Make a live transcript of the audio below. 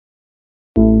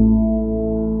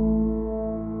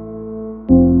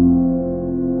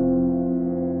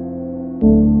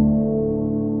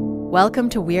Welcome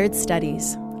to Weird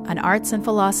Studies, an arts and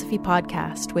philosophy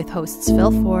podcast with hosts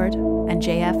Phil Ford and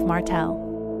JF Martel.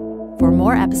 For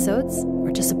more episodes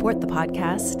or to support the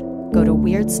podcast, go to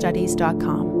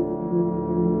weirdstudies.com.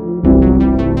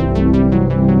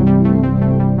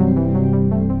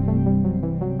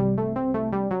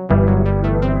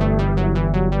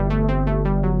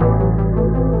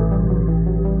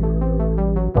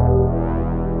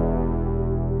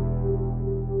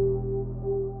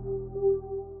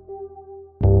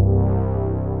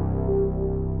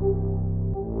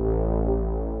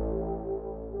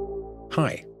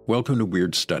 Hi, welcome to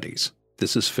Weird Studies.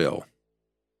 This is Phil.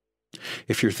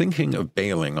 If you're thinking of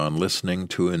bailing on listening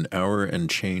to an hour and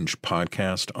change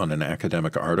podcast on an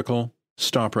academic article,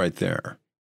 stop right there.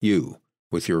 You,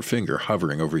 with your finger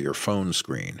hovering over your phone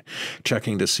screen,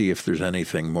 checking to see if there's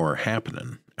anything more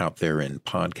happening out there in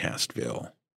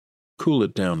Podcastville. Cool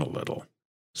it down a little.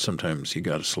 Sometimes you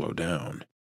gotta slow down.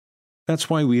 That's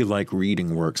why we like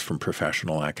reading works from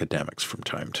professional academics from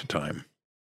time to time.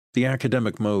 The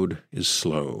academic mode is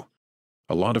slow.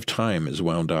 A lot of time is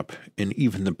wound up in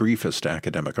even the briefest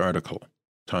academic article,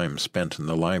 time spent in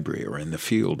the library or in the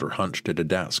field or hunched at a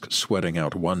desk sweating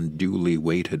out one duly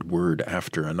weighted word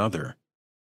after another.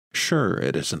 Sure,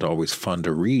 it isn't always fun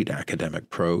to read academic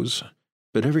prose,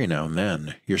 but every now and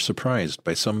then you're surprised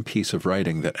by some piece of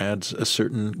writing that adds a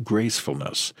certain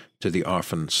gracefulness to the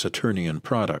often Saturnian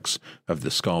products of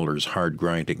the scholar's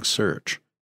hard-grinding search.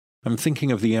 I'm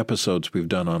thinking of the episodes we've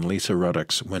done on Lisa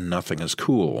Ruddock's When Nothing is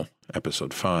Cool,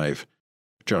 Episode 5,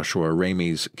 Joshua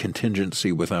Ramey's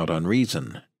Contingency Without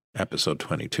Unreason, Episode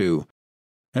 22,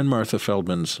 and Martha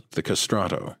Feldman's The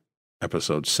Castrato,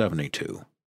 Episode 72.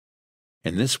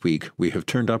 And this week we have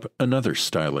turned up another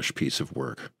stylish piece of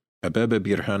work, Abebe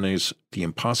Birhane's The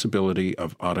Impossibility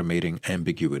of Automating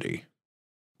Ambiguity.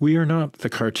 We are not the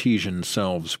Cartesian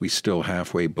selves we still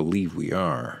halfway believe we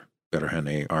are,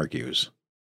 Birhane argues.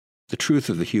 The truth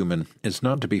of the human is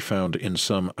not to be found in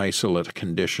some isolate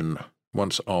condition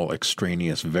once all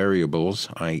extraneous variables,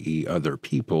 i.e. other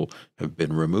people, have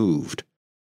been removed.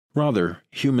 Rather,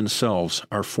 human selves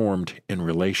are formed in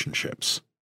relationships.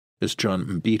 As John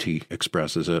Mbiti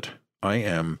expresses it, I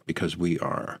am because we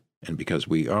are, and because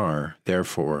we are,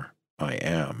 therefore, I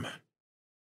am.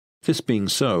 This being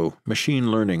so, machine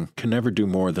learning can never do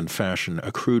more than fashion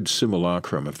a crude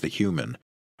simulacrum of the human,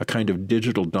 a kind of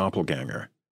digital doppelganger,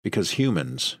 because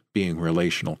humans, being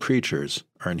relational creatures,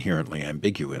 are inherently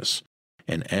ambiguous,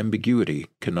 and ambiguity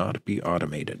cannot be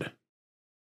automated.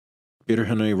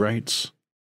 Birhane writes,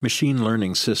 machine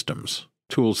learning systems,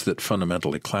 tools that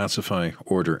fundamentally classify,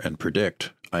 order, and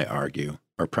predict, I argue,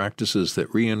 are practices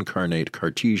that reincarnate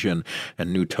Cartesian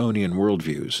and Newtonian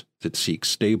worldviews that seek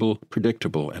stable,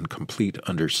 predictable, and complete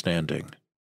understanding.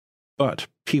 But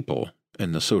people,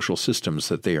 and the social systems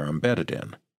that they are embedded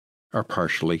in, are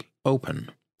partially open,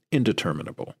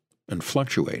 indeterminable, and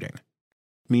fluctuating,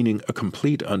 meaning a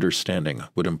complete understanding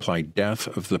would imply death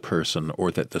of the person or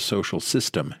that the social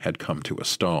system had come to a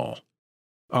stall.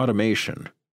 Automation,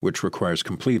 which requires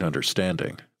complete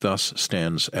understanding, thus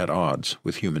stands at odds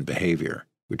with human behavior,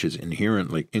 which is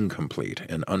inherently incomplete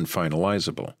and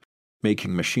unfinalizable,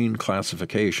 making machine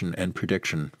classification and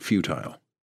prediction futile.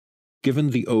 Given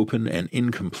the open and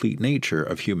incomplete nature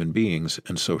of human beings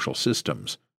and social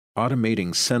systems,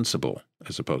 automating sensible,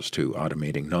 as opposed to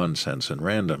automating nonsense and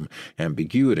random,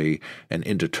 ambiguity and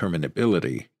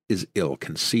indeterminability is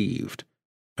ill-conceived.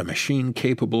 A machine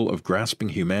capable of grasping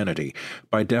humanity,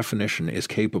 by definition, is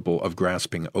capable of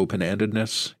grasping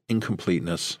open-endedness,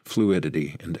 incompleteness,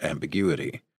 fluidity, and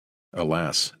ambiguity.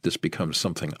 Alas, this becomes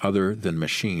something other than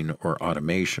machine or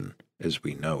automation as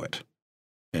we know it.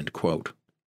 End quote.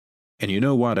 And you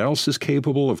know what else is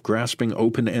capable of grasping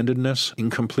open-endedness,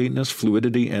 incompleteness,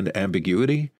 fluidity, and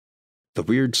ambiguity? The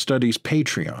Weird Studies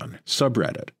Patreon,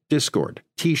 subreddit, Discord,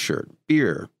 t-shirt,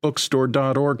 beer,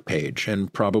 bookstore.org page,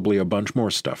 and probably a bunch more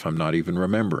stuff I'm not even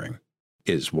remembering.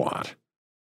 Is what?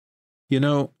 You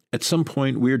know, at some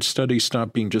point Weird Studies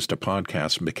stopped being just a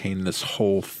podcast and became this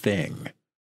whole thing.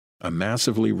 A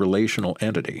massively relational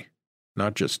entity,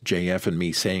 not just JF and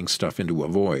me saying stuff into a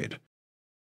void.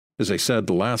 As I said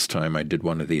the last time I did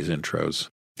one of these intros,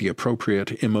 the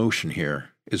appropriate emotion here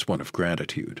is one of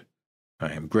gratitude.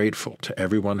 I am grateful to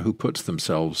everyone who puts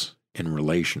themselves in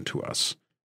relation to us,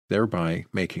 thereby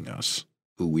making us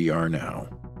who we are now.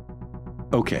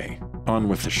 Okay, on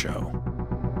with the show.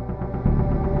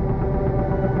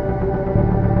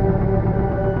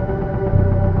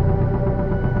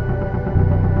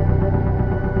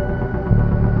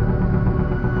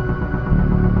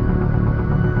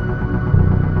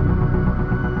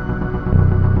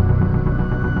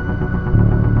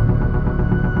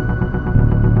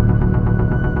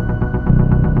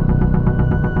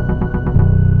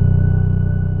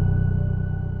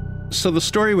 So the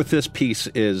story with this piece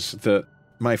is that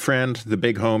my friend, the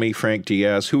big homie, Frank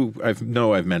Diaz, who I've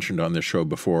mentioned on this show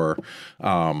before,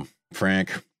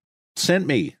 Frank, sent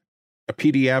me a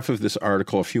PDF of this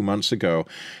article a few months ago.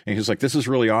 And he was like, this is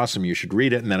really awesome. You should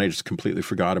read it. And then I just completely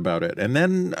forgot about it. And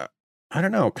then, I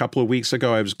don't know, a couple of weeks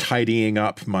ago, I was tidying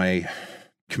up my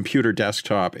computer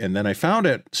desktop. And then I found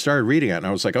it, started reading it. And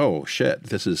I was like, oh, shit,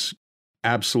 this is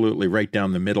absolutely right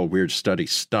down the middle Weird Study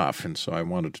stuff. And so I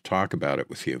wanted to talk about it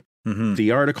with you. Mm-hmm. The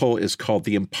article is called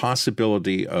The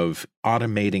Impossibility of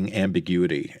Automating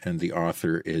Ambiguity. And the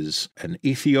author is an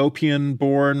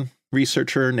Ethiopian-born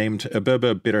researcher named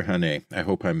Abeba Birhane. I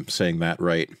hope I'm saying that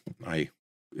right. I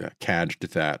cadged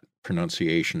that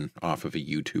pronunciation off of a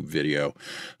YouTube video.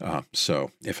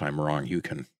 So if I'm wrong, you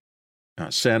can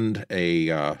send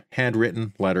a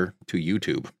handwritten letter to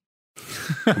YouTube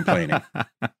complaining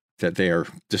that they are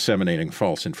disseminating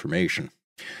false information.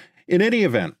 In any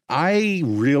event, I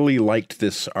really liked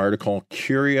this article.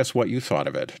 Curious what you thought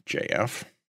of it, JF.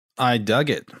 I dug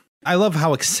it. I love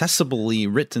how accessibly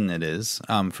written it is.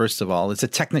 First of all, it's a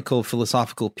technical,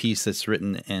 philosophical piece that's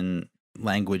written in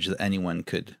language that anyone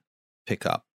could pick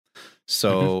up.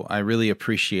 So I really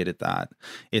appreciated that.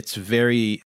 It's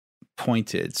very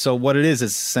pointed. So what it is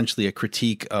essentially a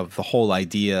critique of the whole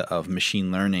idea of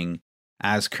machine learning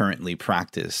as currently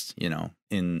practiced,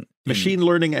 in machine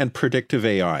learning and predictive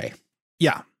AI.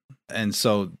 Yeah. And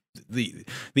so the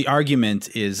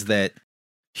argument is that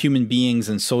human beings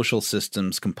and social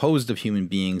systems composed of human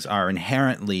beings are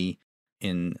inherently,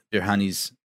 in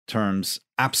Birhane's terms,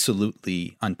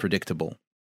 absolutely unpredictable.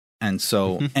 And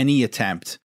so any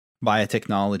attempt by a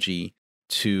technology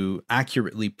to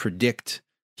accurately predict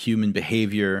human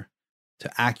behavior,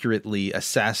 to accurately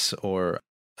assess or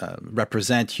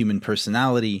represent human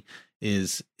personality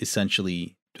is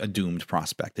essentially a doomed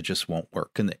prospect. It just won't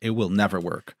work, and it will never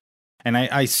work. And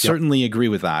I certainly agree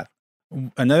with that.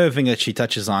 Another thing that she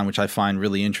touches on, which I find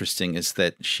really interesting, is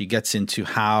that she gets into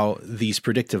how these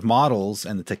predictive models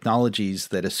and the technologies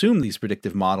that assume these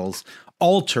predictive models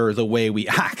alter the way we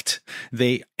act.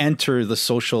 They enter the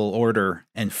social order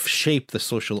and shape the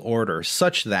social order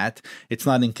such that it's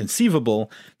not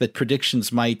inconceivable that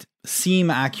predictions might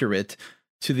seem accurate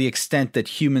to the extent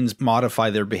that humans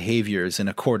modify their behaviors in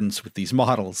accordance with these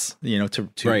models,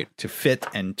 to fit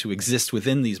and to exist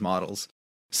within these models.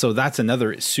 So that's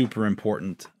another super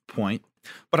important point.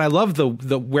 But I love the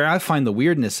where I find the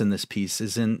weirdness in this piece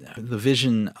is in the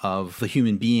vision of the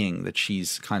human being that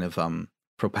she's kind of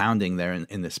propounding there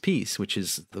in this piece, which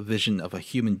is the vision of a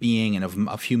human being and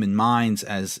of human minds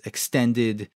as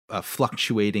extended,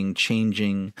 fluctuating,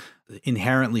 changing,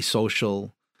 inherently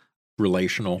social.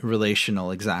 Relational,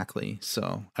 exactly.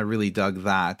 So I really dug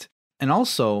that. And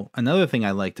also, another thing I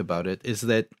liked about it is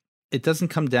that it doesn't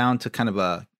come down to kind of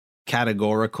a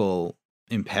categorical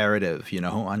imperative,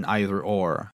 on either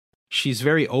or. She's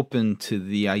very open to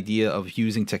the idea of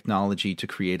using technology to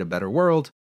create a better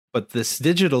world, but this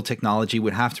digital technology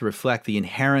would have to reflect the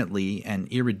inherently and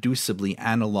irreducibly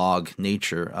analog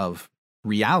nature of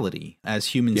reality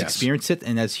as humans experience it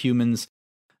and as humans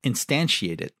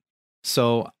instantiate it.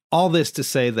 So all this to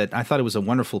say that I thought it was a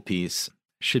wonderful piece,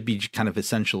 should be kind of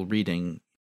essential reading,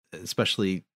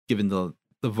 especially given the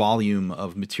volume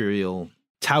of material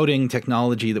touting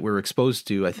technology that we're exposed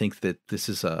to. I think that this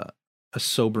is a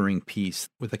sobering piece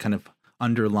with a kind of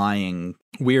underlying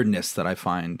weirdness that I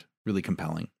find really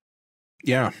compelling.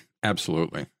 Yeah,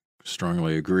 absolutely.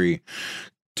 Strongly agree.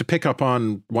 To pick up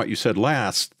on what you said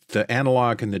last, the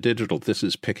analog and the digital, this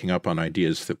is picking up on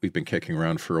ideas that we've been kicking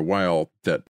around for a while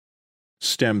that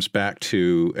stems back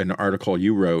to an article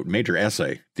you wrote, major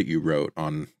essay that you wrote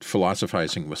on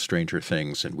philosophizing with Stranger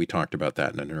Things. And we talked about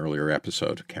that in an earlier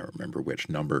episode. I can't remember which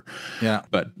number. Yeah.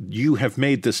 But you have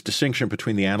made this distinction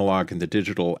between the analog and the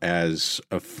digital as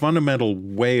a fundamental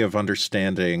way of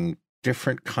understanding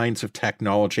different kinds of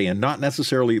technology, and not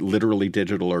necessarily literally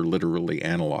digital or literally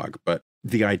analog, but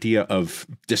the idea of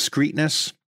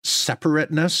discreteness,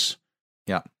 separateness,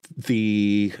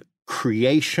 the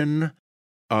creation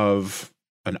of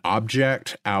an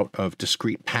object out of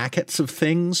discrete packets of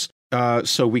things.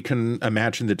 So we can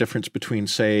imagine the difference between,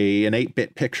 say, an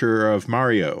 8-bit picture of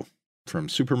Mario from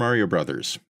Super Mario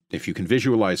Brothers. If you can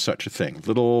visualize such a thing,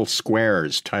 little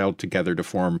squares tiled together to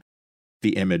form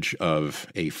the image of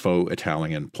a faux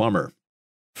Italian plumber.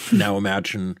 Now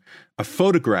imagine a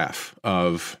photograph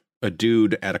of a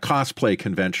dude at a cosplay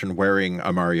convention wearing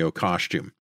a Mario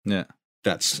costume. Yeah.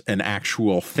 That's an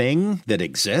actual thing that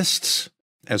exists,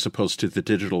 as opposed to the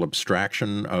digital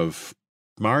abstraction of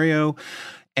Mario.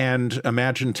 And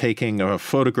imagine taking a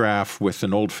photograph with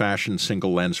an old-fashioned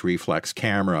single-lens reflex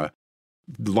camera.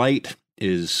 Light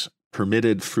is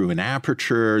permitted through an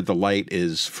aperture. The light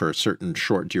is for a certain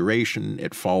short duration.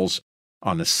 It falls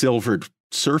on a silvered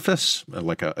surface,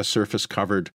 like a surface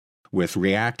covered with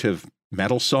reactive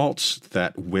metal salts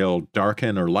that will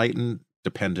darken or lighten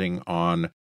depending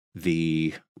on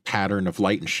the pattern of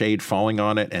light and shade falling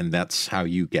on it, and that's how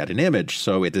you get an image.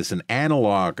 So it is an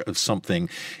analog of something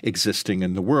existing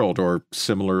in the world, or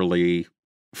similarly,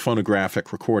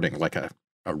 phonographic recording, like a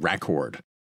record,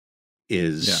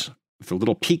 is the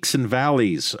little peaks and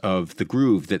valleys of the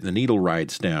groove that the needle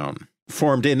rides down,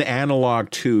 formed in analog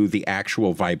to the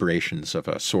actual vibrations of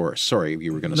a source. Sorry,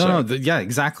 you were going to say. No, yeah,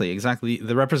 exactly.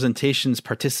 The representations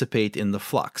participate in the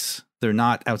flux. They're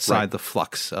not outside the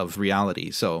flux of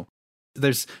reality. So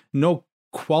there's no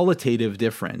qualitative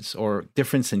difference or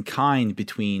difference in kind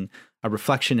between a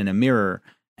reflection in a mirror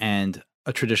and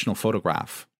a traditional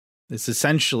photograph. It's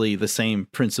essentially the same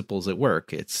principles at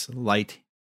work. It's light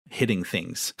hitting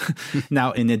things.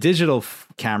 Now, in a digital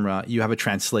camera, you have a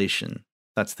translation.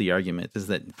 That's the argument, is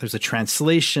that there's a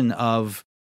translation of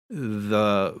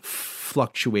the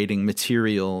fluctuating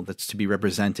material that's to be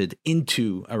represented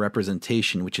into a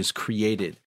representation which is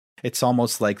created. It's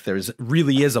almost like there's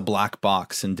really is a black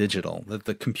box in digital, that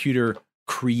the computer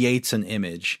creates an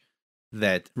image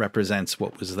that represents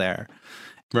what was there.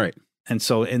 Right. And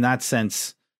so in that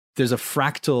sense, there's a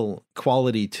fractal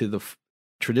quality to the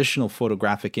traditional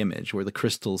photographic image where the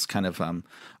crystals kind of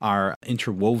are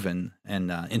interwoven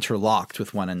and interlocked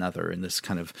with one another in this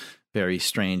kind of very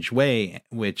strange way,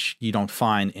 which you don't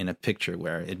find in a picture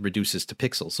where it reduces to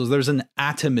pixels. So there's an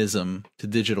atomism to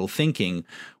digital thinking,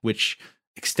 which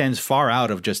extends far out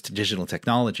of just digital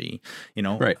technology. You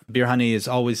know, right. Birhani is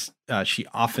always, she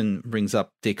often brings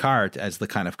up Descartes as the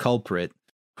kind of culprit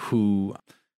who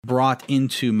brought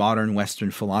into modern Western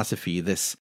philosophy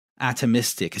this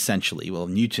atomistic, essentially, well,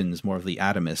 Newton's more of the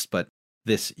atomist, but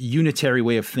this unitary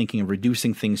way of thinking of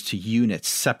reducing things to units,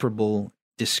 separable,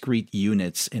 discrete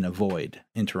units in a void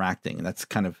interacting. And that's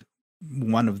kind of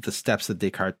one of the steps that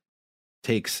Descartes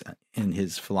takes in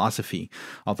his philosophy,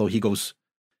 although he goes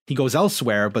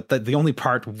elsewhere, but the only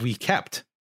part we kept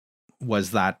was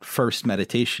that first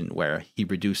meditation where he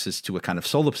reduces to a kind of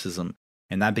solipsism,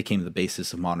 and that became the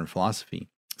basis of modern philosophy.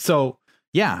 So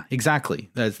yeah, exactly.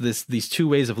 There's these two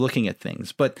ways of looking at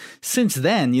things. But since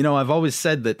then, you know, I've always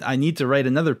said that I need to write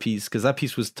another piece because that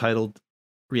piece was titled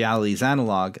Reality is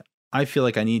Analog. I feel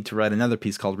like I need to write another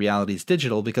piece called Reality is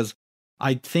Digital because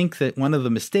I think that one of the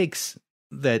mistakes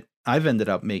that I've ended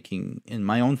up making in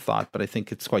my own thought, but I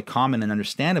think it's quite common and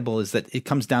understandable, is that it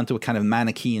comes down to a kind of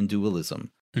Manichaean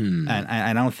dualism. And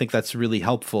I don't think that's really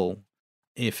helpful.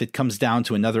 If it comes down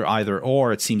to another either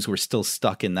or, it seems we're still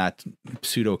stuck in that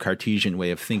pseudo-Cartesian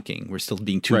way of thinking. We're still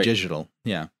being too digital.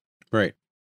 Yeah. Right.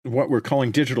 What we're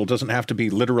calling digital doesn't have to be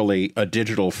literally a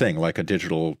digital thing, like a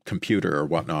digital computer or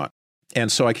whatnot.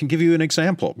 And so I can give you an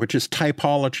example, which is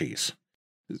typologies.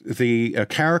 The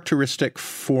characteristic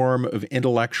form of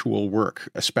intellectual work,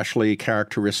 especially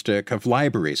characteristic of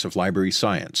libraries, of library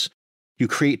science. You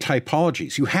create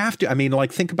typologies. You have to, I mean,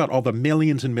 like, think about all the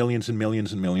millions and millions and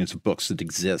millions and millions of books that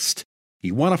exist.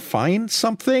 You want to find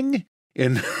something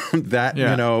in that,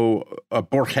 you know, a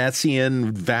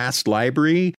Borgesian vast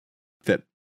library that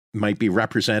might be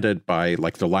represented by,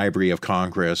 like, the Library of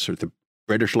Congress or the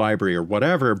British Library or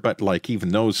whatever, but, like, even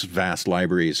those vast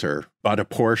libraries are but a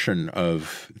portion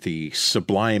of the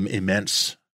sublime,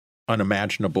 immense,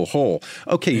 unimaginable whole.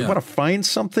 Okay, you want to find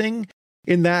something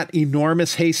in that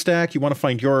enormous haystack, you want to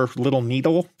find your little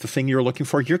needle, the thing you're looking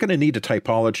for, you're going to need a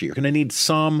typology. You're going to need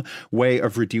some way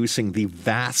of reducing the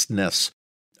vastness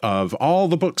of all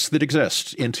the books that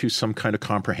exist into some kind of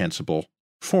comprehensible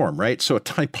form, right? So a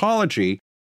typology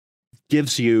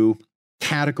gives you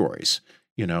categories,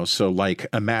 you know, so like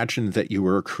imagine that you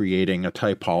were creating a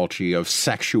typology of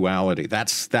sexuality.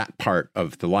 That's that part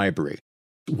of the library.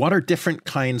 What are different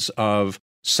kinds of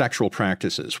sexual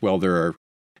practices? Well, there are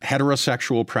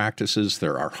heterosexual practices,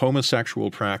 there are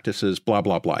homosexual practices, blah,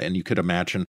 blah, blah. And you could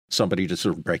imagine somebody just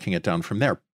sort of breaking it down from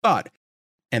there. But,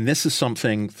 and this is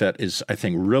something that is, I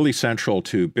think, really central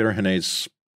to Birhane's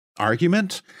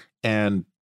argument, and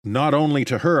not only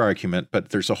to her argument, but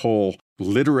there's a whole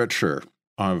literature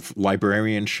of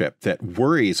librarianship that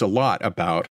worries a lot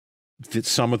about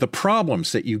some of the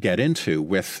problems that you get into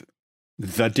with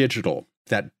the digital,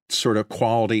 that sort of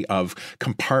quality of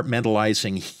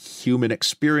compartmentalizing human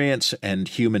experience and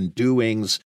human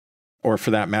doings, or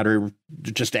for that matter,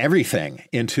 just everything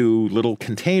into little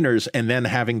containers and then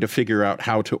having to figure out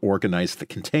how to organize the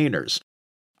containers.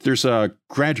 There's a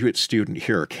graduate student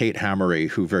here, Kate Hammery,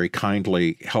 who very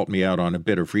kindly helped me out on a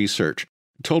bit of research,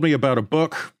 told me about a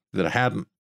book that I hadn't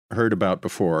heard about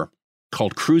before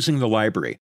called Cruising the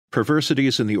Library,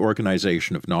 Perversities in the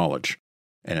Organization of Knowledge.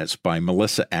 And it's by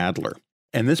Melissa Adler.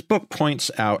 And this book points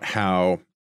out how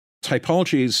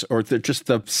typologies, or just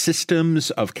the systems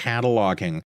of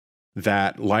cataloging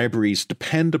that libraries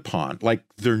depend upon, like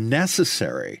they're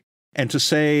necessary. And to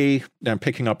say, I'm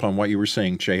picking up on what you were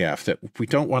saying, JF, that we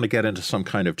don't want to get into some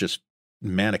kind of just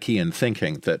Manichaean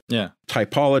thinking that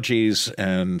typologies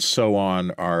and so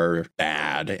on are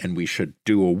bad and we should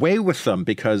do away with them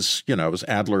because, as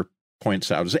Adler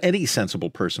points out, as any sensible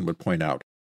person would point out,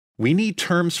 we need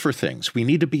terms for things. We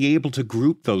need to be able to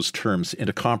group those terms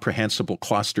into comprehensible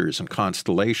clusters and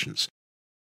constellations.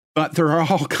 But there are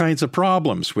all kinds of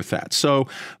problems with that. So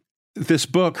this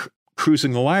book,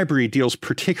 Cruising the Library, deals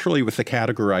particularly with the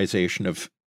categorization of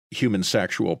human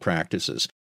sexual practices.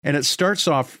 And it starts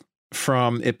off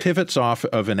it pivots off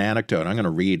of an anecdote. I'm going to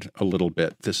read a little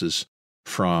bit. This is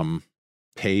from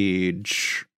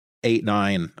page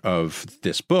 8-9 of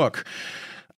this book.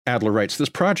 Adler writes, "This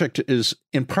project is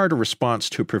in part a response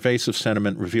to a pervasive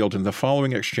sentiment revealed in the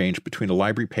following exchange between a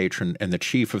library patron and the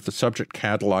chief of the subject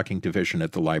cataloging division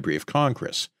at the Library of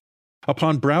Congress.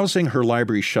 Upon browsing her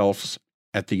library shelves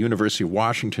at the University of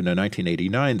Washington in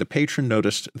 1989, the patron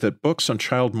noticed that books on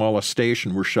child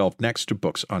molestation were shelved next to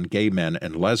books on gay men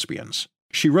and lesbians.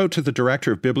 She wrote to the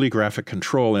director of bibliographic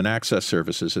control and access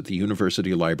services at the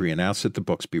University Library and asked that the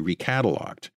books be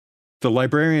recatalogued. The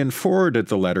librarian forwarded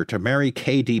the letter to Mary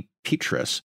K.D.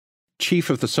 Petrus, chief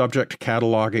of the subject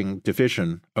cataloging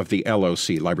division of the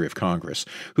LOC, Library of Congress,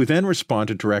 who then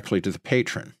responded directly to the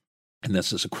patron. And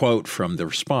this is a quote from the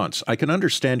response. "I can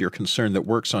understand your concern that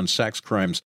works on sex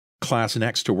crimes class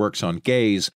next to works on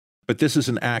gays, but this is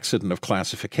an accident of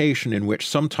classification in which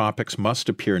some topics must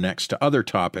appear next to other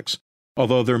topics,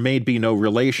 although there may be no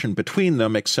relation between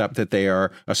them except that they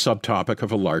are a subtopic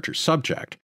of a larger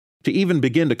subject. To even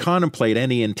begin to contemplate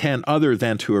any intent other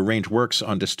than to arrange works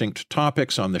on distinct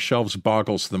topics on the shelves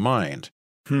boggles the mind."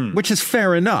 Which is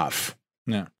fair enough.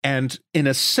 Yeah. And in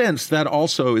a sense, that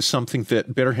also is something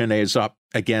that Birhane is up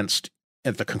against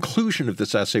at the conclusion of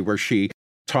this essay, where she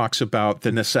talks about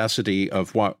the necessity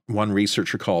of what one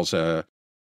researcher calls a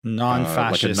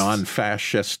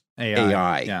non-fascist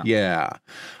AI. Yeah.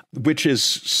 Which is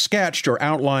sketched or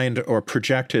outlined or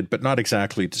projected, but not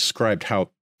exactly described how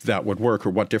that would work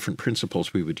or what different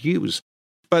principles we would use.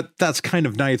 But that's kind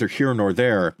of neither here nor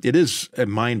there. It is a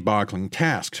mind-boggling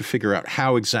task to figure out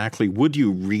how exactly would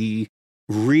you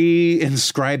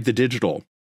re-inscribe the digital.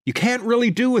 You can't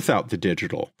really do without the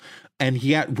digital. And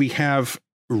yet we have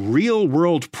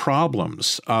real-world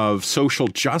problems of social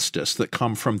justice that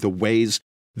come from the ways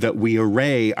that we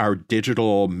array our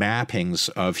digital mappings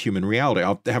of human reality.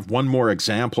 I'll have one more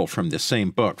example from this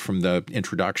same book, from the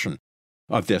introduction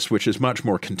of this, which is much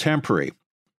more contemporary.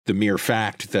 The mere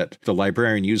fact that the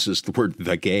librarian uses the word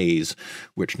 "the gays,"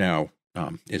 which now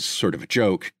is sort of a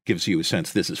joke, gives you a sense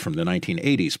this is from the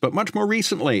 1980s. But much more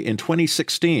recently, in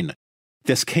 2016,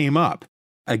 this came up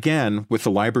again with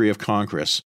the Library of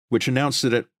Congress, which announced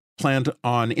that it planned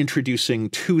on introducing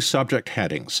two subject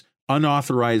headings,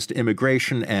 unauthorized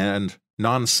immigration and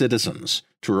non-citizens,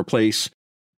 to replace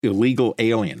illegal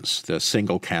aliens, the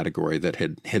single category that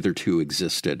had hitherto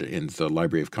existed in the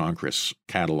Library of Congress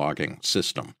cataloging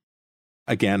system.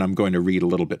 Again, I'm going to read a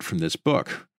little bit from this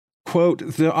book.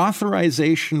 Quote, "The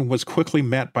authorization was quickly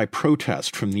met by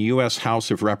protest from the U.S.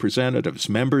 House of Representatives,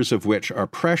 members of which are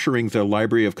pressuring the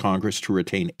Library of Congress to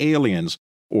retain aliens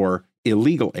or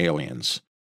illegal aliens.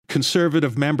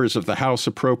 Conservative members of the House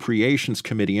Appropriations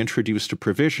Committee introduced a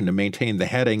provision to maintain the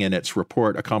heading in its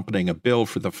report accompanying a bill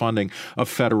for the funding of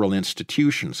federal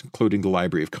institutions, including the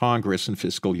Library of Congress in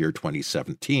fiscal year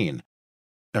 2017.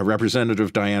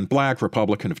 Representative Diane Black,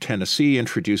 Republican of Tennessee,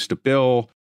 introduced a bill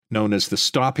known as the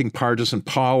Stopping Partisan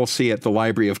Policy at the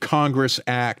Library of Congress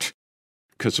Act,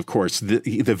 because, of course,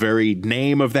 the very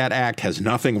name of that act has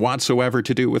nothing whatsoever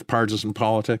to do with partisan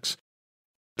politics.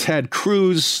 Ted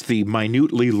Cruz, the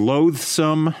minutely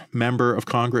loathsome member of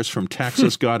Congress from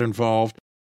Texas, got involved.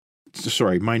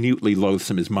 Sorry, minutely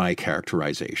loathsome is my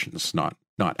characterizations, not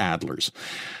Adler's.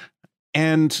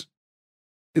 And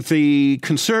the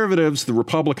conservatives, the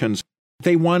Republicans,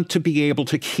 they want to be able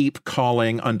to keep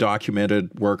calling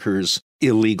undocumented workers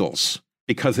illegals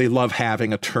because they love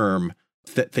having a term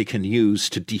that they can use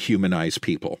to dehumanize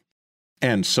people.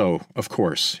 And so, of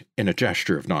course, in a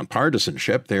gesture of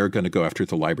nonpartisanship, they're going to go after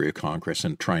the Library of Congress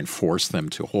and try and force them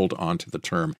to hold on to the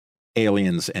term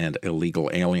aliens and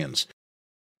illegal aliens.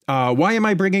 Why am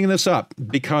I bringing this up?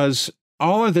 Because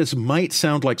all of this might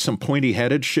sound like some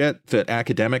pointy-headed shit that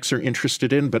academics are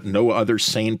interested in, but no other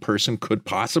sane person could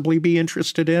possibly be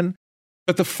interested in.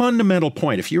 But the fundamental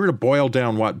point, if you were to boil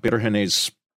down what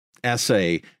Birhane's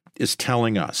essay is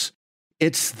telling us,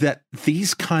 it's that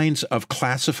these kinds of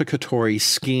classificatory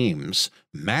schemes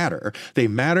matter. They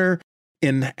matter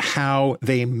in how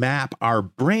they map our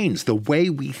brains, the way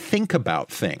we think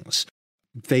about things.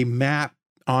 They map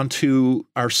onto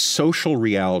our social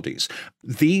realities.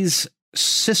 These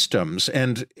systems,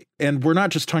 and we're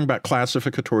not just talking about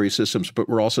classificatory systems, but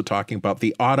we're also talking about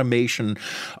the automation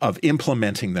of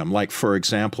implementing them. Like, for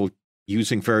example,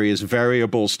 using various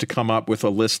variables to come up with a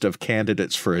list of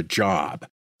candidates for a job.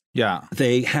 Yeah.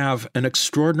 They have an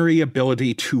extraordinary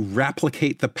ability to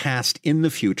replicate the past in the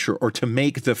future, or to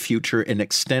make the future an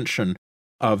extension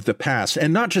of the past.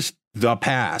 And not just the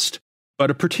past, but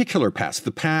a particular past,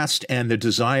 the past and the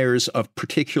desires of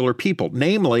particular people,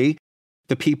 namely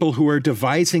the people who are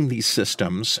devising these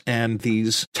systems and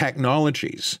these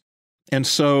technologies. And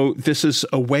so this is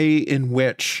a way in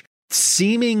which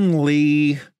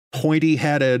seemingly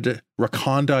pointy-headed,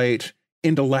 recondite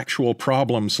intellectual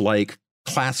problems like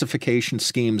classification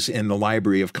schemes in the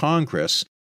Library of Congress,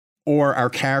 or our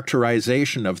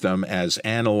characterization of them as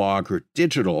analog or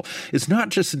digital, is not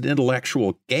just an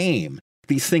intellectual game.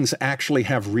 These things actually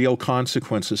have real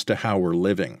consequences to how we're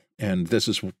living. And this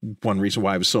is one reason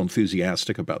why I was so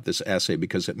enthusiastic about this essay,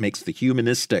 because it makes the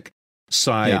humanistic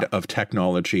side of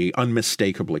technology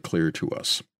unmistakably clear to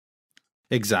us.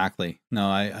 Exactly. No,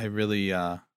 I really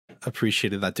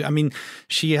appreciated that too. I mean,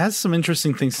 she has some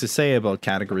interesting things to say about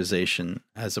categorization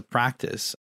as a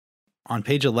practice. On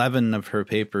page 11 of her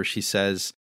paper, she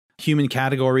says, human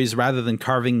categories, rather than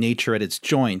carving nature at its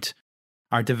joint,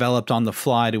 are developed on the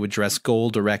fly to address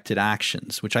goal-directed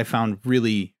actions, which I found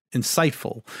really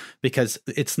insightful, because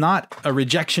it's not a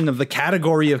rejection of the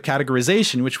category of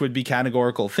categorization, which would be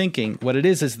categorical thinking. What it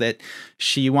is that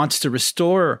she wants to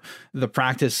restore the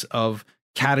practice of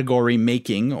category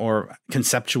making, or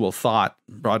conceptual thought,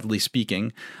 broadly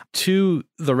speaking, to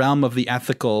the realm of the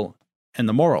ethical and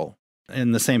the moral.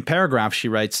 In the same paragraph, she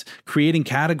writes, creating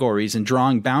categories and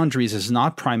drawing boundaries is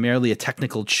not primarily a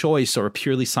technical choice or a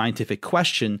purely scientific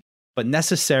question, but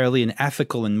necessarily an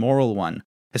ethical and moral one,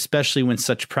 especially when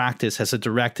such practice has a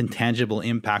direct and tangible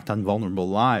impact on vulnerable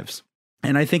lives.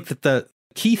 And I think that the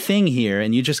key thing here,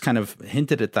 and you just kind of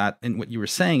hinted at that in what you were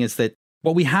saying, is that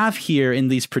what we have here in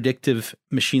these predictive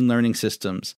machine learning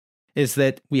systems is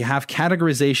that we have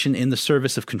categorization in the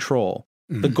service of control.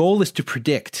 Mm-hmm. The goal is to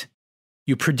predict.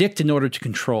 You predict in order to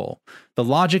control. The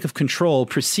logic of control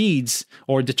precedes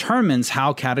or determines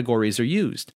how categories are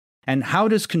used. And how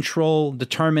does control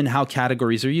determine how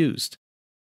categories are used?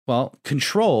 Well,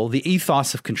 control, the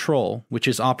ethos of control, which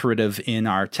is operative in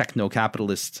our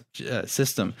techno-capitalist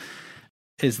system,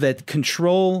 is that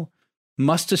control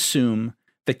must assume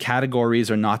that categories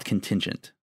are not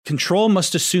contingent. Control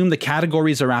must assume the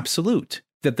categories are absolute,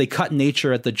 that they cut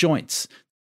nature at the joints.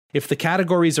 If the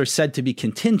categories are said to be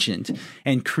contingent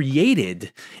and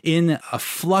created in a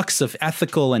flux of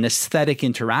ethical and aesthetic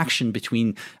interaction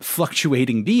between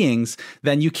fluctuating beings,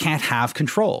 then you can't have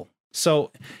control.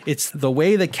 So it's the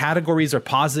way that categories are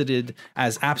posited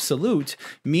as absolute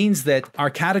means that our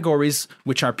categories,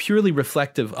 which are purely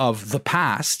reflective of the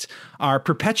past, are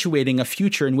perpetuating a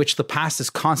future in which the past is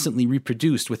constantly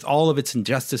reproduced with all of its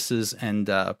injustices and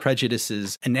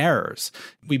prejudices and errors.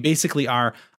 We basically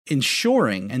are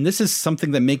ensuring, and this is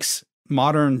something that makes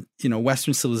modern,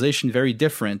 Western civilization very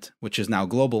different, which is now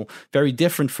global, very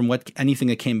different from anything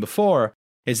that came before,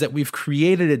 is that we've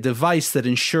created a device that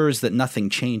ensures that nothing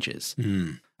changes.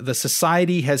 Mm. The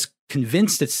society has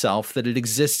convinced itself that it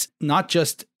exists not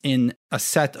just in a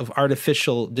set of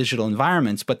artificial digital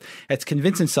environments, but it's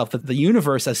convinced itself that the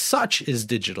universe as such is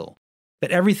digital, that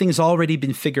everything's already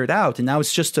been figured out, and now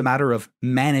it's just a matter of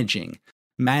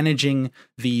managing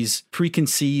these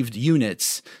preconceived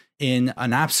units in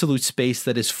an absolute space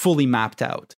that is fully mapped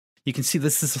out. You can see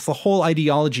this is the whole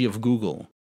ideology of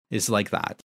Google is like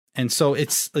that. And so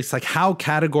it's like how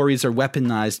categories are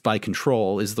weaponized by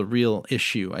control is the real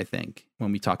issue, I think,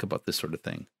 when we talk about this sort of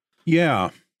thing. Yeah,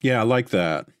 I like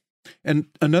that. And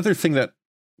another thing that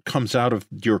comes out of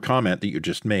your comment that you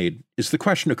just made is the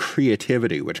question of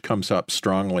creativity, which comes up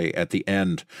strongly at the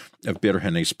end of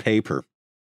Birhane's paper.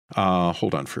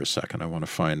 Hold on for a second. I want to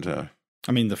find...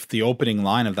 I mean, the opening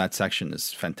line of that section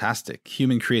is fantastic.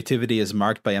 Human creativity is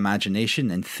marked by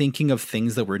imagination and thinking of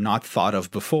things that were not thought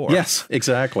of before. Yes,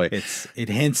 exactly. It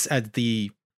hints at the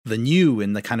new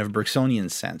in the kind of Bergsonian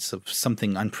sense of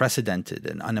something unprecedented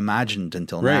and unimagined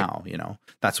until now.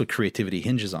 That's what creativity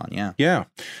hinges on. Yeah. Yeah.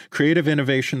 Creative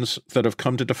innovations that have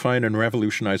come to define and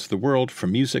revolutionize the world,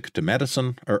 from music to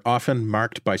medicine, are often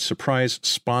marked by surprise,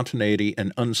 spontaneity,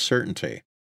 and uncertainty.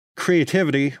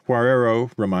 Creativity,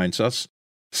 Guerrero reminds us,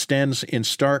 stands in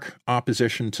stark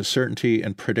opposition to certainty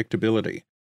and predictability.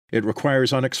 It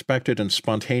requires unexpected and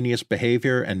spontaneous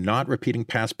behavior and not repeating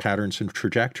past patterns and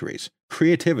trajectories.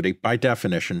 Creativity, by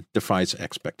definition, defies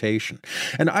expectation.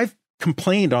 And I've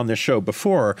complained on this show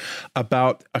before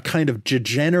about a kind of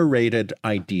degenerated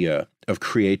idea of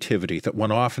creativity that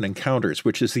one often encounters,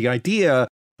 which is the idea,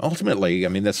 ultimately, I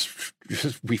mean,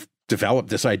 we've developed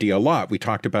this idea a lot. We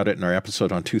talked about it in our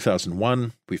episode on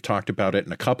 2001. We've talked about it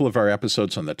in a couple of our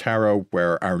episodes on the tarot,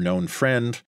 where our known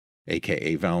friend,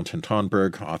 aka Valentin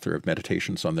Tonberg, author of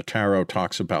Meditations on the Tarot,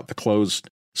 talks about the closed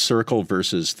circle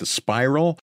versus the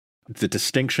spiral, the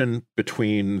distinction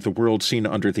between the world seen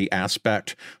under the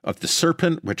aspect of the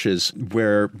serpent, which is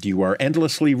where you are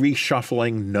endlessly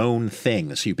reshuffling known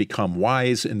things. You become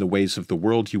wise in the ways of the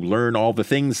world. You learn all the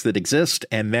things that exist.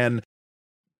 And then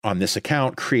on this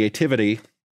account, creativity,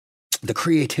 the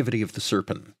creativity of the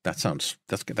serpent. That's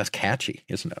catchy,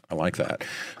 isn't it? I like that.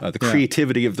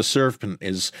 Creativity of the serpent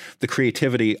is the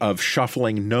creativity of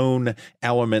shuffling known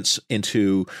elements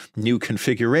into new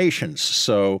configurations.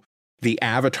 So the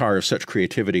avatar of such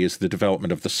creativity is the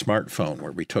development of the smartphone,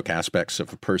 where we took aspects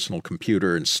of a personal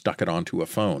computer and stuck it onto a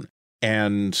phone.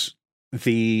 And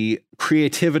the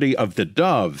creativity of the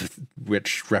dove,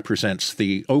 which represents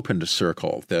the opened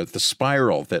circle, the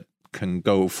spiral that can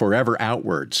go forever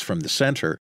outwards from the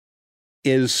center,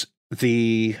 is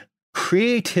the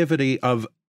creativity of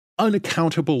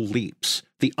unaccountable leaps.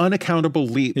 The unaccountable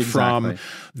leap from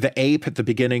the ape at the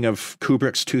beginning of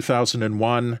Kubrick's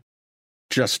 2001,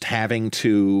 just having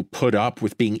to put up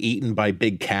with being eaten by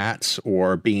big cats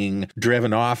or being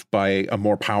driven off by a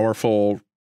more powerful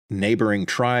neighboring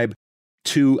tribe,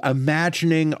 to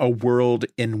imagining a world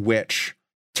in which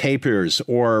tapirs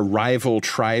or rival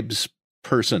tribes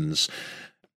persons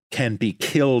can be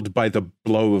killed by the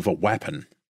blow of a weapon.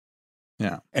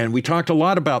 Yeah. And we talked a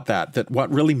lot about that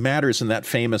what really matters in that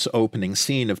famous opening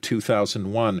scene of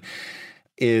 2001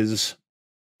 is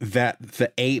that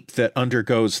the ape that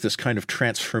undergoes this kind of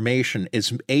transformation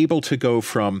is able to go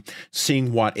from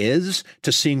seeing what is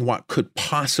to seeing what could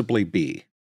possibly be.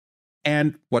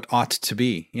 And what ought to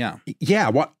be. Yeah. Yeah,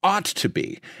 what ought to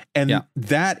be. And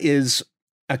that is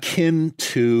akin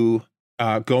to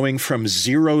going from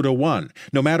 0 to 1.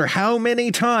 No matter how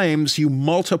many times you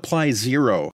multiply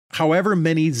 0, however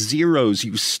many zeros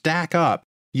you stack up,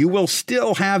 you will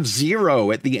still have 0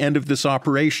 at the end of this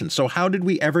operation. So how did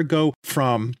we ever go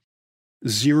from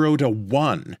 0 to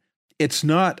 1? It's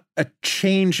not a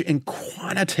change in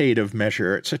quantitative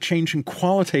measure. It's a change in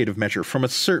qualitative measure from a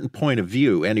certain point of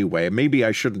view anyway. Maybe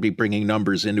I shouldn't be bringing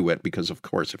numbers into it because, of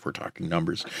course, if we're talking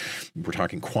numbers, we're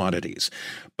talking quantities.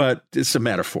 But it's a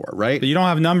metaphor, right? But you don't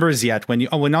have numbers yet.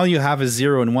 When all you have is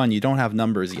 0 and 1, you don't have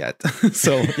numbers yet.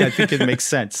 So yeah, I think it makes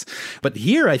sense. But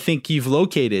here I think you've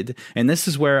located, and this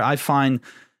is where I find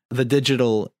the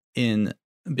digital in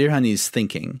Birhani's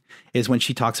thinking, is when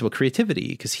she talks about creativity,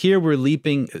 because here we're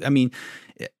leaping. I mean,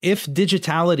 if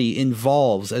digitality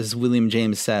involves, as William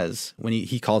James says when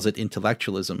he calls it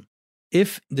intellectualism,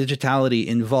 if digitality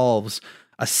involves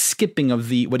a skipping of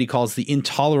the what he calls the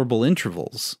intolerable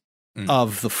intervals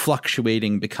of the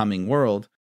fluctuating becoming world,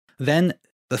 then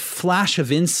the flash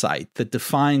of insight that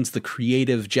defines the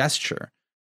creative gesture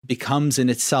becomes in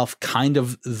itself kind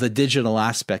of the digital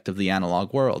aspect of the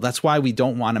analog world. That's why we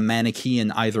don't want a Manichaean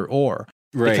either or,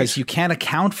 because you can't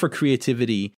account for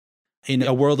creativity in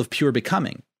a world of pure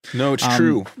becoming. No, it's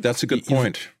true. That's a good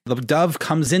point. The dove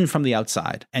comes in from the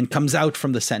outside and comes out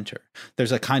from the center.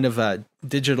 There's a kind of a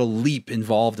digital leap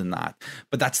involved in that.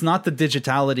 But that's not the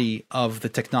digitality of the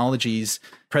technologies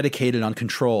predicated on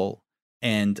control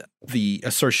and the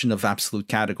assertion of absolute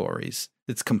categories.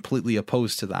 It's completely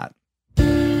opposed to that.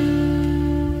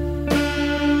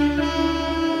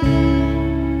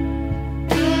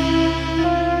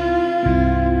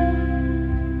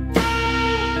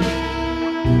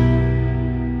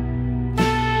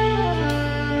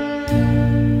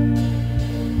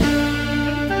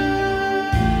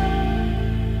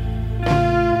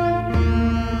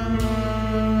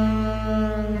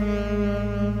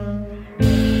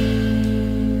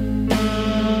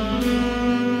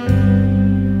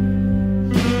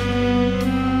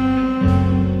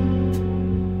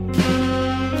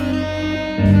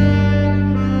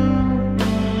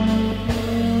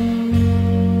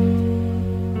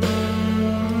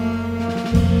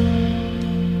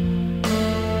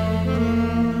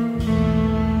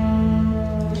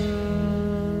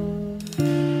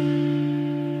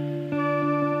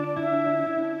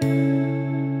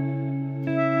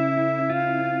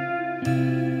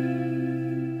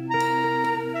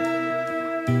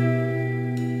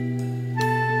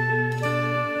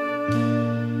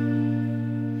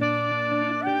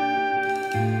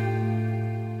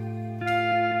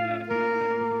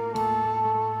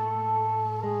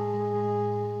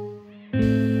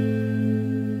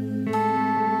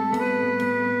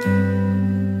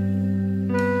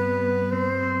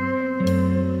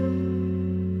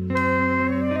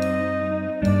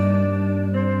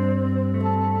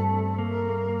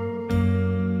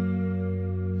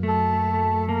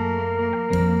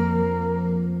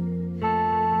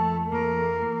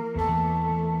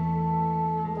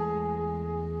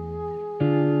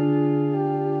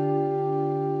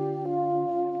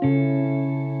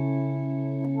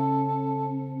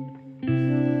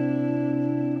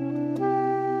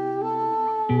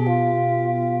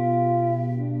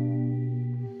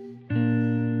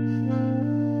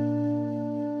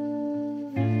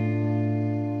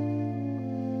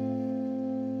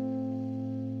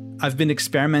 I've been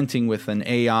experimenting with an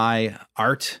AI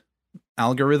art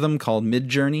algorithm called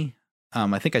Midjourney.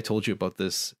 I think I told you about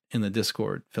this in the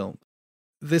Discord, Phil.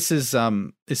 This is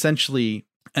essentially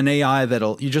an AI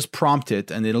you just prompt it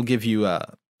and it'll give you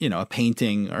a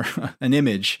painting or an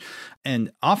image.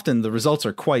 And often the results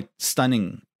are quite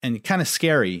stunning and kind of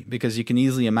scary, because you can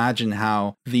easily imagine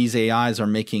how these AIs are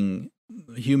making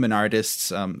human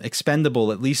artists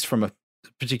expendable, at least from a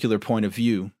particular point of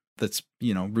view that's,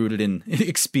 rooted in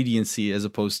expediency as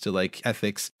opposed to like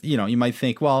ethics. You might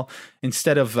think, well,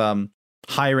 instead of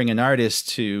hiring an artist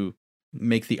to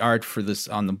make the art for this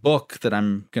on the book that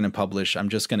I'm going to publish, I'm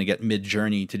just going to get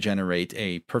Midjourney to generate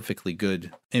a perfectly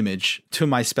good image to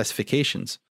my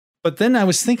specifications. But then I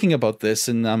was thinking about this,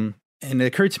 and it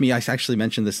occurred to me, I actually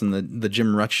mentioned this in the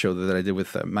Jim Rutsch show that I did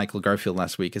with Michael Garfield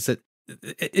last week, is that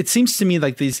it seems to me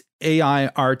like these AI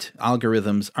art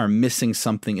algorithms are missing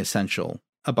something essential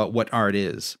about what art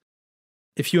is.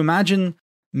 If you imagine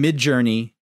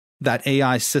Midjourney, that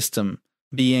AI system,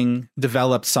 being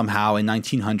developed somehow in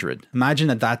 1900,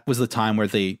 imagine that was the time where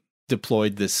they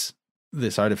deployed this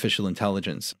artificial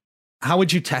intelligence. How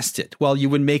would you test it? Well, you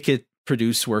would make it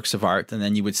produce works of art, and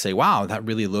then you would say, wow, that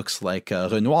really looks like a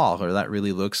Renoir, or that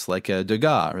really looks like a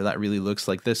Degas, or that really looks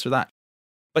like this or that.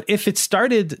 But if it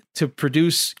started to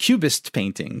produce cubist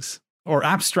paintings or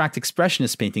abstract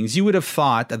expressionist paintings, you would have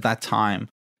thought at that time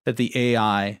that the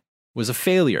AI was a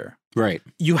failure. Right.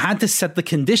 You had to set the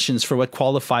conditions for what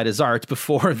qualified as art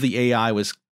before the AI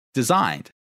was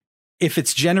designed. If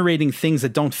it's generating things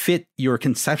that don't fit your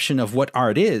conception of what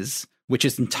art is, which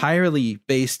is entirely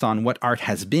based on what art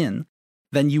has been,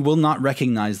 then you will not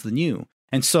recognize the new.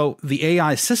 And so the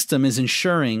AI system is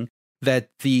ensuring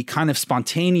that the kind of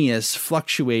spontaneous,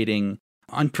 fluctuating,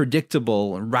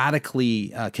 unpredictable,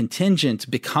 radically contingent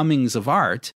becomings of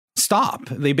art stop.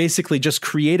 They basically just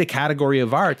create a category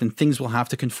of art and things will have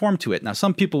to conform to it. Now,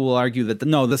 some people will argue that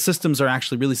no, the systems are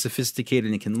actually really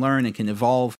sophisticated and can learn and can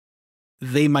evolve.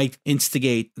 They might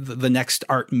instigate the next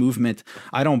art movement.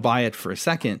 I don't buy it for a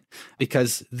second,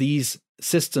 because these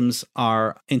systems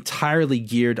are entirely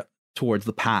geared towards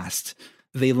the past.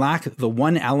 They lack the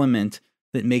one element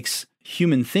that makes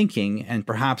human thinking, and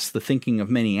perhaps the thinking of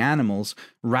many animals,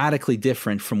 radically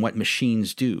different from what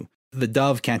machines do. The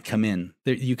dove can't come in.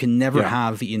 You can never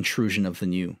have the intrusion of the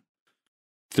new.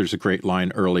 There's a great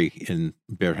line early in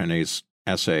Berhanet's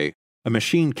essay. A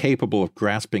machine capable of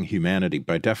grasping humanity,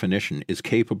 by definition, is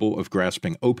capable of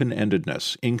grasping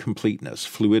open-endedness, incompleteness,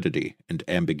 fluidity, and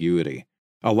ambiguity.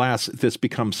 Alas, this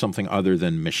becomes something other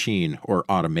than machine or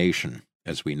automation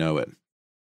as we know it.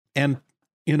 And,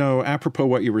 apropos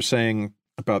what you were saying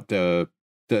about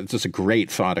this is a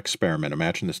great thought experiment.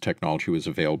 Imagine this technology was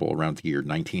available around the year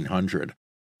 1900,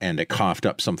 and it coughed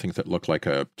up something that looked like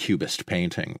a cubist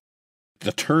painting.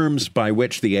 The terms by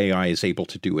which the AI is able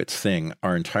to do its thing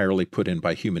are entirely put in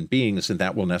by human beings, and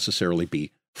that will necessarily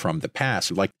be from the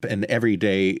past. Like the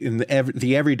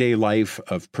everyday life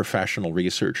of professional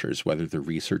researchers, whether they're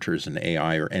researchers in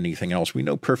AI or anything else, we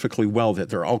know perfectly well that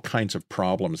there are all kinds of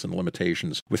problems and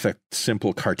limitations with a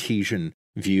simple Cartesian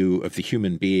view of the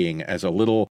human being as a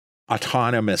little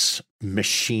autonomous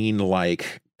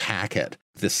machine-like packet,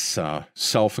 this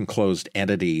self-enclosed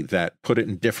entity that, put it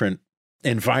in different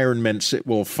environments, it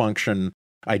will function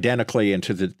identically, and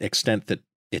to the extent that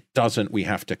it doesn't, we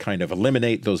have to kind of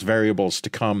eliminate those variables to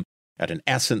come at an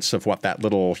essence of what that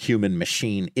little human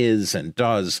machine is and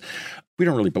does. We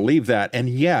don't really believe that, and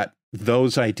yet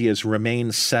those ideas remain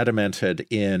sedimented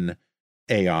in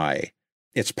AI.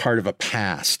 It's part of a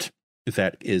past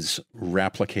that is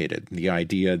replicated. The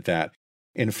idea that,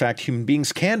 in fact, human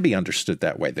beings can be understood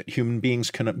that way, that human beings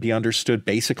can be understood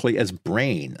basically as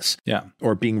brains,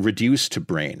 or being reduced to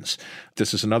brains.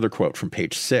 This is another quote from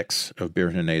page 6 of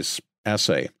Berhanet's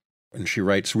essay. And she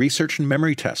writes, research in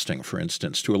memory testing, for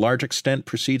instance, to a large extent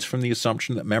proceeds from the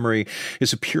assumption that memory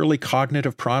is a purely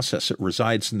cognitive process that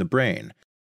resides in the brain.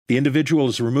 The individual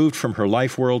is removed from her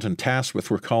life world and tasked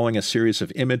with recalling a series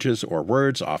of images or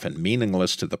words, often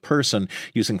meaningless to the person,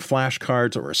 using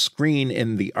flashcards or a screen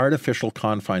in the artificial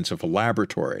confines of a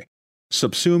laboratory.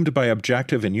 Subsumed by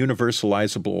objective and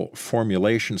universalizable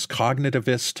formulations,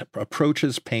 cognitivist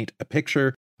approaches paint a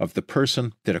picture of the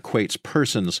person that equates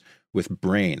persons with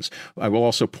brains. I will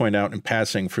also point out in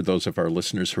passing, for those of our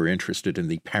listeners who are interested in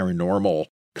the paranormal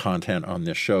content on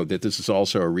this show, that this is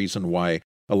also a reason why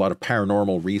a lot of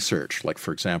paranormal research, like,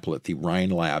 for example, at the Rhine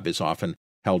Lab, is often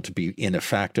held to be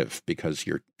ineffective, because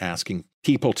you're asking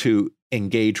people to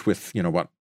engage with, what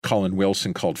Colin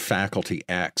Wilson called faculty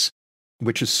X,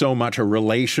 which is so much a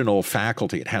relational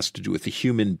faculty. It has to do with the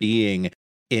human being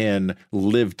in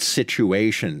lived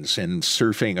situations and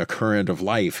surfing a current of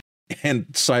life. And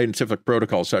scientific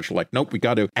protocols such like, nope, we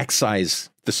got to excise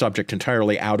the subject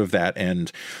entirely out of that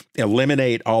and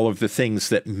eliminate all of the things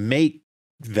that make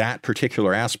that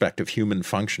particular aspect of human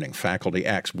functioning, faculty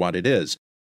X, what it is.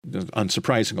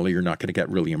 Unsurprisingly, you're not going to get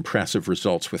really impressive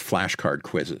results with flashcard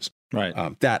quizzes.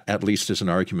 Right. That, at least, is an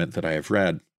argument that I have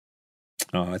read.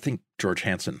 I think George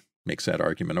Hansen makes that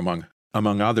argument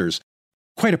among others.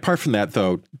 Quite apart from that,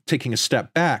 though, taking a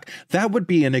step back, that would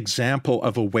be an example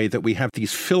of a way that we have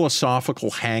these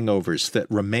philosophical hangovers that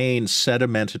remain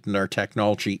sedimented in our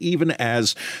technology, even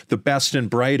as the best and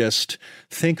brightest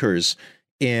thinkers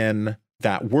in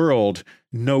that world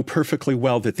know perfectly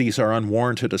well that these are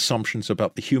unwarranted assumptions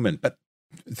about the human. But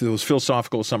those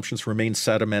philosophical assumptions remain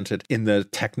sedimented in the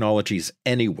technologies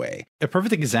anyway. A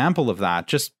perfect example of that,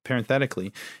 just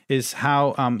parenthetically, is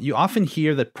how you often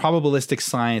hear that probabilistic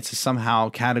science is somehow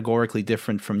categorically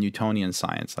different from Newtonian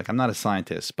science. Like, I'm not a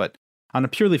scientist, but on a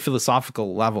purely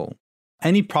philosophical level,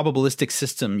 any probabilistic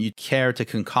system you care to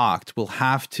concoct will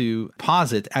have to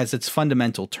posit as its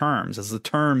fundamental terms, as the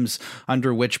terms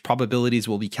under which probabilities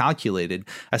will be calculated,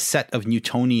 a set of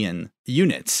Newtonian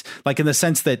units. Like, in the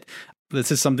sense that this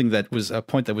is something that was a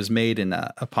point that was made in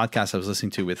a podcast I was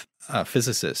listening to with a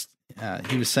physicist.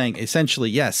 He was saying, essentially,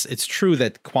 yes, it's true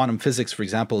that quantum physics, for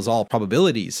example, is all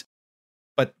probabilities,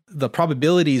 but the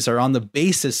probabilities are on the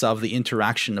basis of the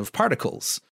interaction of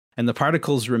particles, and the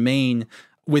particles remain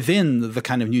within the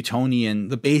kind of Newtonian,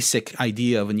 the basic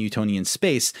idea of a Newtonian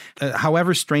space.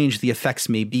 However strange the effects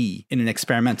may be in an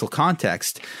experimental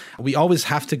context, we always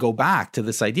have to go back to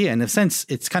this idea. In a sense,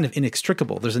 it's kind of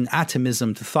inextricable. There's an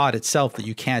atomism to thought itself that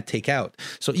you can't take out.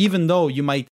 So even though you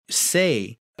might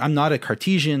say, I'm not a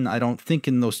Cartesian, I don't think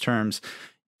in those terms,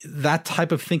 that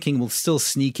type of thinking will still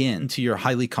sneak into your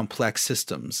highly complex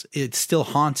systems. It still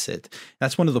haunts it.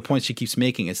 That's one of the points she keeps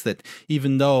making, is that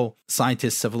even though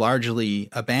scientists have largely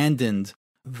abandoned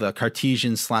the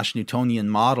Cartesian/Newtonian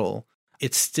model,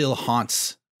 it still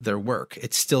haunts their work.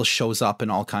 It still shows up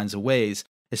in all kinds of ways,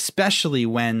 especially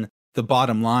when the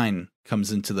bottom line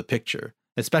comes into the picture,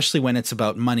 especially when it's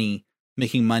about money,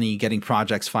 making money, getting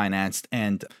projects financed,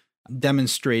 and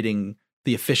demonstrating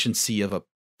the efficiency of a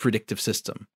predictive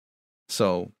system.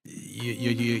 So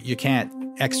you can't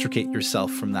extricate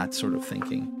yourself from that sort of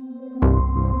thinking.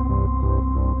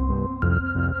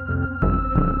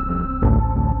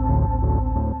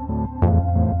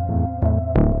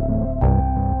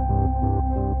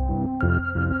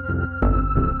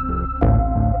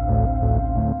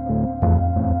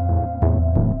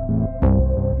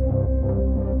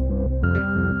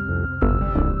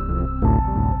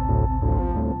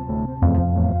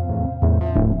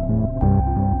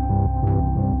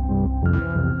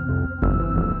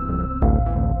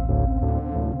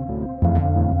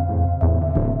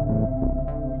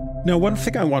 Now, one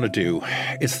thing I want to do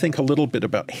is think a little bit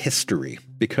about history,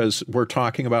 because we're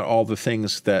talking about all the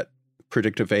things that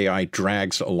predictive AI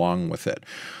drags along with it,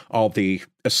 all the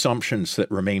assumptions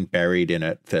that remain buried in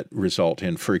it that result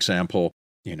in, for example,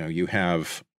 you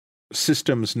have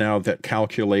systems now that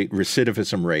calculate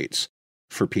recidivism rates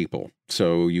for people.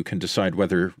 So you can decide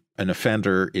whether an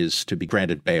offender is to be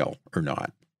granted bail or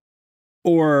not.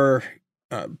 Or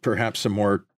perhaps a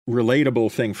more relatable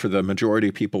thing for the majority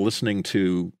of people listening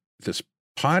to this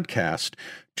podcast,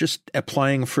 just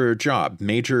applying for a job.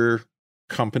 Major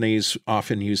companies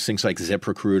often use things like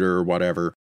ZipRecruiter or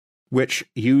whatever, which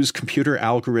use computer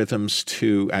algorithms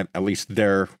to, at least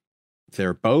their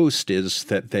boast is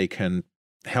that they can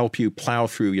help you plow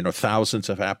through, thousands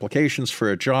of applications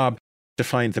for a job to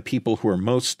find the people who are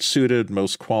most suited,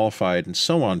 most qualified, and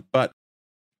so on. But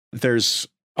there's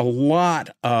a lot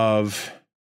of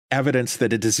evidence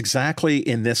that it is exactly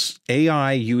in this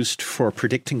AI used for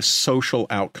predicting social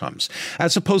outcomes,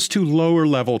 as opposed to lower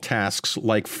level tasks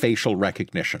like facial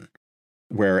recognition,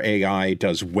 where AI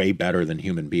does way better than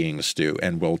human beings do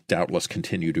and will doubtless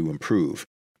continue to improve.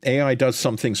 AI does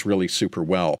some things really super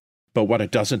well, but what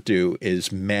it doesn't do is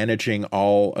managing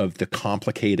all of the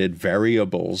complicated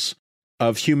variables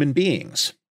of human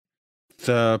beings.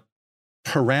 The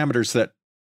parameters that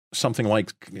something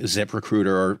like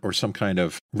ZipRecruiter or some kind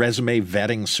of resume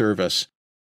vetting service,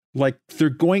 like they're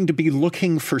going to be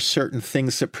looking for certain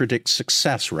things that predict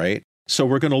success, right? So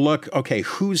we're going to look, okay,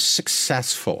 who's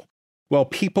successful? Well,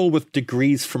 people with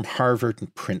degrees from Harvard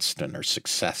and Princeton are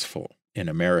successful in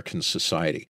American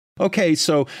society. Okay,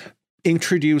 so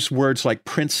introduce words like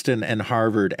Princeton and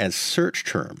Harvard as search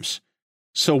terms.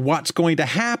 So what's going to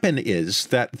happen is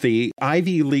that the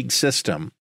Ivy League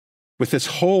system, with this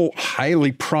whole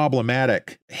highly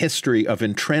problematic history of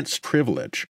entrenched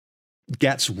privilege,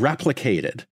 gets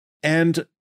replicated. And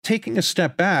taking a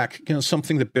step back,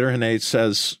 something that Birhanu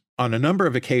says on a number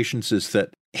of occasions is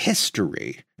that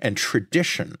history and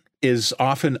tradition is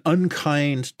often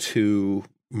unkind to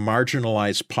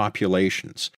marginalized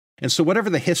populations. And so whatever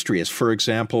the history is, for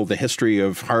example, the history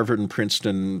of Harvard and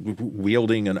Princeton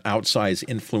wielding an outsized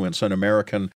influence on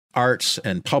American arts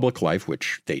and public life,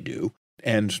 which they do,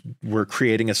 and we're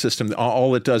creating a system that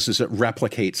all it does is it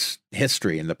replicates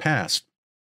history in the past.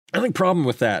 The only problem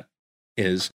with that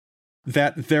is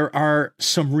that there are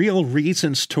some real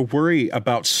reasons to worry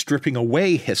about stripping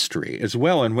away history as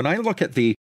well. And when I look at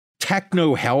the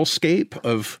techno hellscape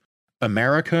of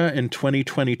America in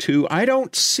 2022, I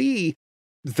don't see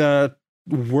the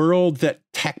world that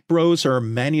tech bros are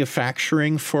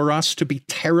manufacturing for us to be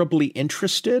terribly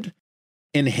interested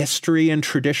in history and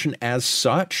tradition as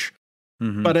such.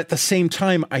 Mm-hmm. But at the same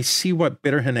time, I see what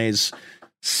Birhane's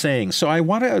saying. So I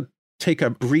want to take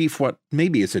a brief, what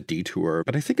maybe is a detour,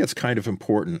 but I think it's kind of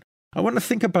important. I want to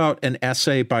think about an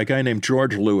essay by a guy named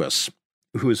George Lewis,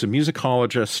 who is a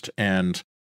musicologist and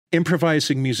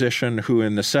improvising musician who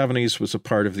in the 70s was a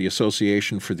part of the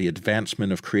Association for the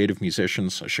Advancement of Creative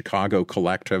Musicians, a Chicago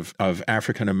collective of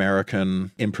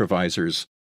African-American improvisers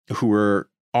who were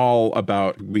all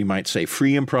about, we might say,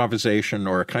 free improvisation,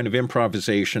 or a kind of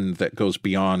improvisation that goes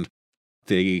beyond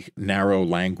the narrow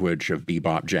language of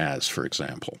bebop jazz, for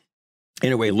example.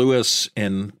 Anyway, Lewis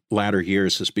in latter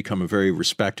years has become a very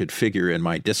respected figure in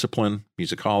my discipline,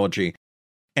 musicology,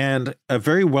 and a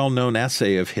very well-known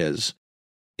essay of his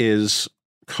is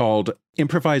called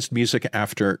Improvised Music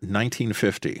After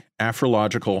 1950,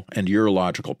 Afrological and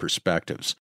Eurological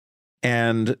Perspectives.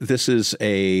 And this is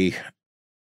a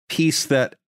piece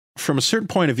that, from a certain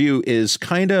point of view, is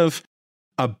kind of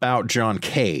about John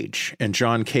Cage and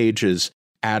John Cage's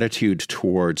attitude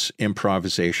towards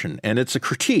improvisation. And it's a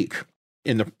critique,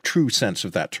 in the true sense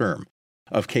of that term,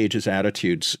 of Cage's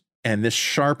attitudes. And this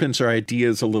sharpens our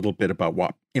ideas a little bit about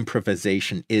what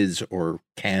improvisation is or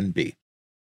can be.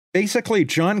 Basically,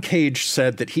 John Cage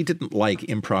said that he didn't like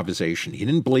improvisation. He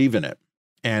didn't believe in it.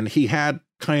 And he had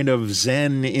kind of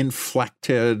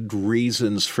Zen-inflected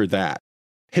reasons for that.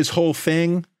 His whole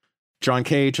thing, John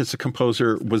Cage as a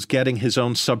composer, was getting his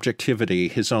own subjectivity,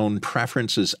 his own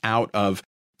preferences out of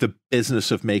the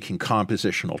business of making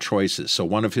compositional choices. So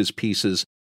one of his pieces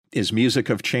is Music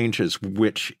of Changes,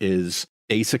 which is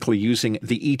basically using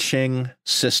the I Ching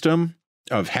system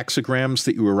of hexagrams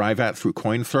that you arrive at through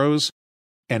coin throws.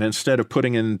 And instead of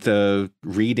putting in the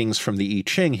readings from the I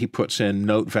Ching, he puts in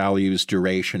note values,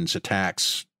 durations,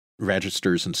 attacks,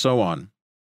 registers, and so on.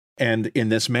 And in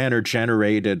this manner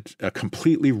generated a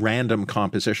completely random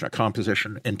composition, a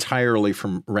composition entirely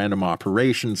from random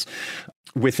operations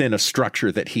within a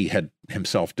structure that he had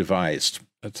himself devised.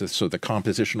 So the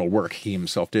compositional work he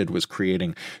himself did was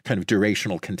creating kind of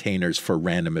durational containers for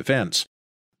random events.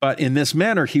 But in this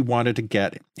manner, he wanted to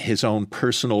get his own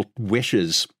personal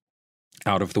wishes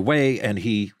out of the way, and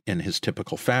he, in his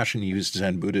typical fashion, used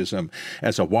Zen Buddhism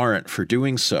as a warrant for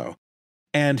doing so.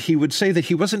 And he would say that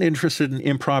he wasn't interested in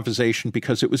improvisation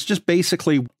because it was just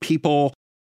basically people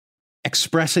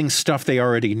expressing stuff they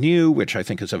already knew, which I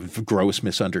think is a gross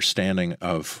misunderstanding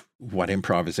of what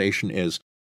improvisation is.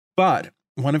 But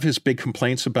one of his big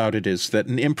complaints about it is that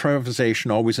an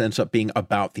improvisation always ends up being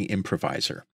about the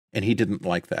improviser. And he didn't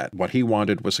like that. What he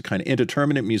wanted was a kind of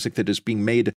indeterminate music that is being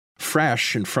made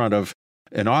fresh in front of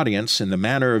an audience in the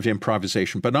manner of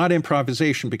improvisation, but not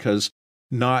improvisation because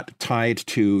not tied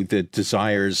to the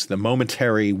desires, the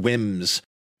momentary whims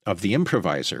of the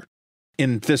improviser.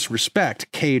 In this respect,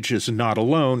 Cage is not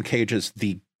alone. Cage is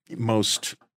the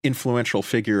most influential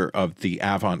figure of the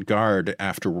avant-garde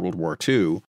after World War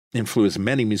II, influenced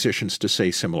many musicians to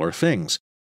say similar things.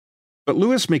 But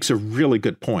Lewis makes a really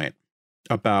good point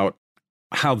about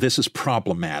how this is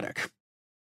problematic.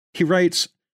 He writes,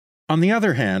 on the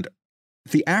other hand,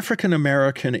 the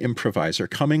African-American improviser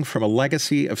coming from a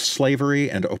legacy of slavery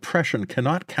and oppression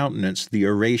cannot countenance the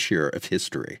erasure of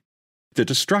history. The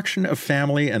destruction of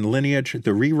family and lineage,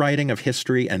 the rewriting of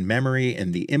history and memory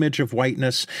in the image of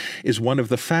whiteness is one of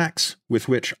the facts with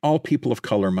which all people of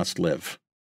color must live.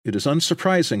 It is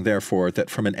unsurprising, therefore,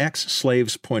 that from an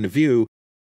ex-slave's point of view,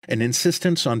 an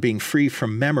insistence on being free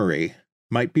from memory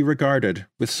might be regarded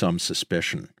with some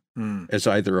suspicion as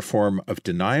either a form of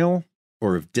denial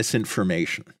or of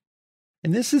disinformation.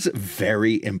 And this is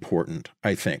very important,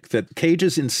 I think, that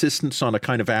Cage's insistence on a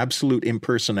kind of absolute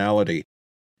impersonality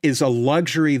is a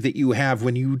luxury that you have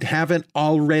when you haven't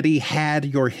already had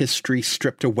your history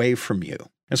stripped away from you.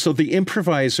 And so the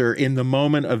improviser in the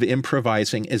moment of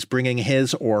improvising is bringing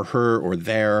his or her or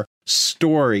their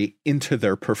story into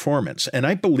their performance. And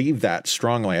I believe that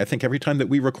strongly. I think every time that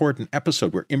we record an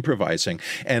episode, we're improvising.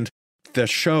 And the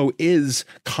show is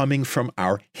coming from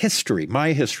our history,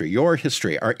 my history, your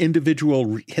history, our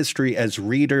individual history as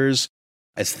readers,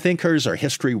 as thinkers, our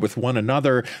history with one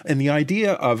another. And the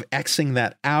idea of Xing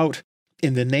that out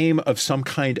in the name of some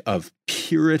kind of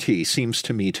purity seems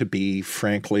to me to be,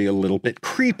 frankly, a little bit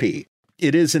creepy.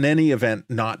 It is, in any event,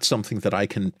 not something that I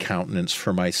can countenance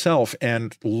for myself.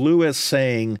 And Lewis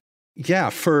saying, yeah,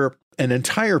 for an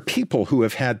entire people who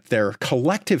have had their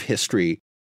collective history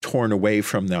torn away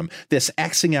from them, this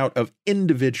Xing out of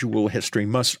individual history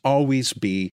must always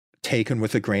be taken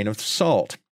with a grain of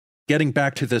salt. Getting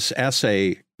back to this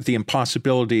essay, The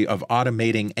Impossibility of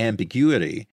Automating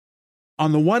Ambiguity,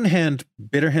 on the one hand,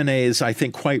 Biterhane is, I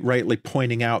think, quite rightly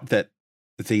pointing out that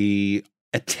the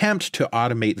attempt to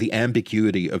automate the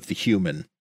ambiguity of the human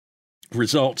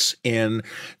results in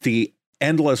the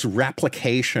endless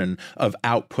replication of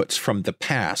outputs from the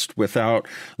past without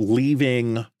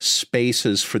leaving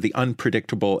spaces for the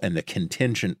unpredictable and the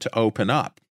contingent to open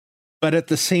up. But at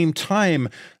the same time,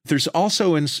 there's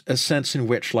also a sense in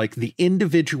which, like, the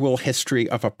individual history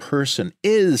of a person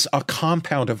is a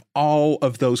compound of all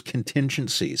of those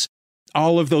contingencies,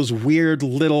 all of those weird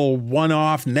little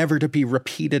one-off, never to be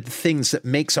repeated things that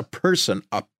makes a person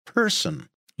a person.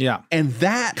 Yeah. And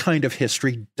that kind of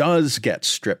history does get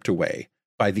stripped away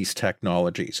by these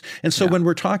technologies. And so when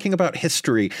we're talking about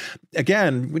history,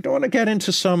 again, we don't want to get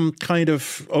into some kind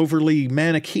of overly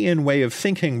Manichaean way of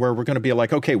thinking where we're going to be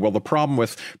like, okay, well, the problem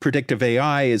with predictive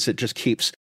AI is it just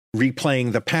keeps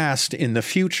replaying the past in the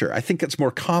future. I think it's more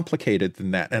complicated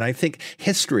than that. And I think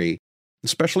history,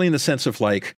 especially in the sense of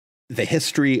like the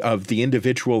history of the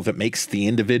individual that makes the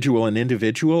individual an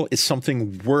individual, is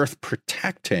something worth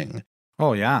protecting.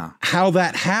 Oh, yeah. How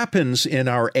that happens in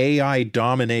our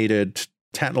AI-dominated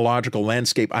technological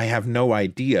landscape, I have no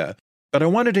idea. But I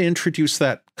wanted to introduce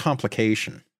that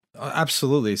complication.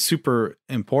 Absolutely. Super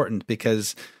important,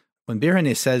 because when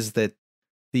Biterhane says that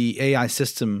the AI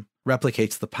system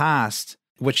replicates the past,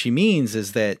 what she means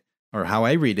is that, or how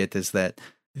I read it, is that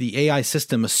the AI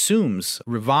system assumes,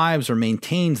 revives, or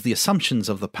maintains the assumptions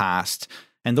of the past.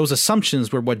 And those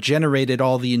assumptions were what generated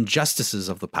all the injustices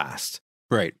of the past.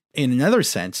 Right. In another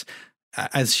sense,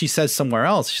 as she says somewhere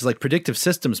else, she's like, predictive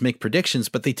systems make predictions,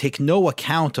 but they take no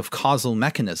account of causal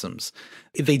mechanisms.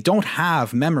 They don't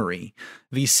have memory.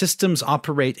 These systems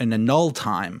operate in a null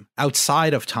time,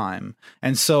 outside of time.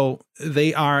 And so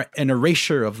they are an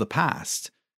erasure of the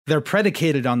past. They're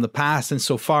predicated on the past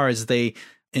insofar as they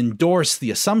endorse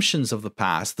the assumptions of the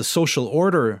past, the social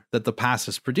order that the past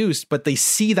has produced, but they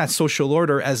see that social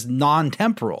order as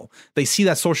non-temporal. They see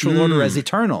that social order as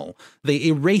eternal. They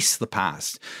erase the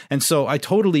past. And so I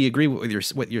totally agree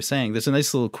with what you're saying. There's a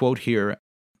nice little quote here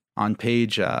on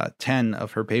page 10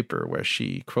 of her paper where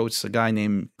she quotes a guy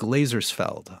named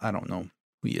Glasersfeld. I don't know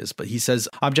who he is, but he says,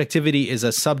 "Objectivity is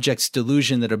a subject's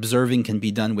delusion that observing can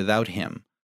be done without him.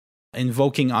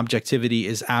 Invoking objectivity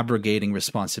is abrogating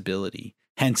responsibility.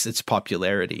 Hence its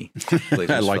popularity."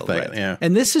 I like that, right? yeah.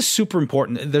 And this is super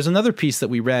important. There's another piece that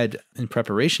we read in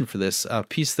preparation for this, a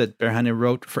piece that Biterhane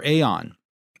wrote for Aeon.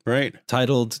 Right.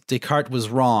 Titled, "Descartes Was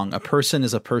Wrong. A Person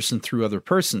is a Person Through Other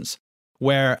Persons,"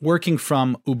 where, working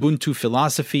from Ubuntu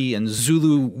philosophy and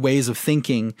Zulu ways of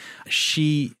thinking,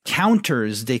 she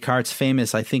counters Descartes'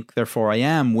 famous "I think, therefore I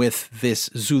am" with this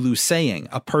Zulu saying,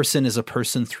 a person is a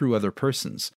person through other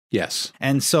persons. Yes.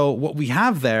 And so what we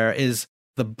have there is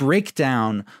the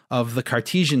breakdown of the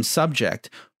Cartesian subject,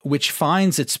 which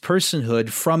finds its personhood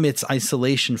from its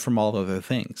isolation from all other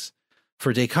things.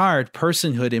 For Descartes,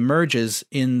 personhood emerges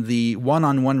in the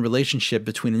one-on-one relationship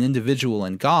between an individual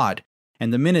and God.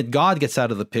 And the minute God gets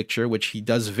out of the picture, which he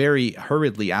does very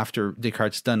hurriedly after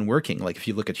Descartes' done working, like if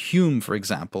you look at Hume, for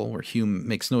example, where Hume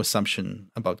makes no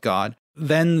assumption about God,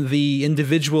 then the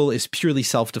individual is purely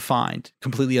self-defined,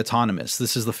 completely autonomous.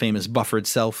 This is the famous buffered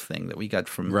self thing that we got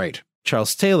from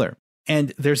Charles Taylor.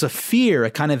 And there's a fear,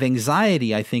 a kind of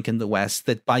anxiety, I think, in the West,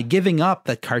 that by giving up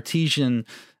that Cartesian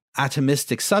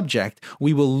atomistic subject,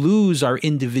 we will lose our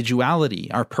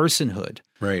individuality, our personhood.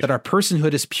 Right. That our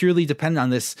personhood is purely dependent on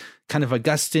this kind of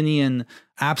Augustinian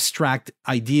abstract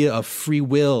idea of free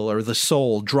will, or the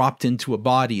soul dropped into a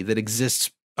body that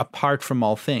exists apart from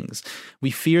all things.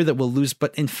 We fear that we'll lose.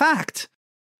 But in fact,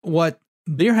 what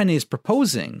Biterhane is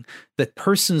proposing, that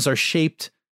persons are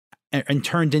shaped and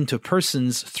turned into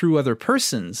persons through other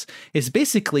persons, is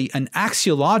basically an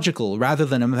axiological rather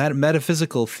than a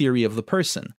metaphysical theory of the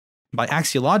person. By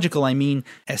axiological, I mean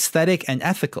aesthetic and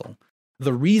ethical.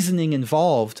 The reasoning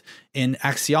involved in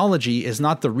axiology is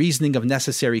not the reasoning of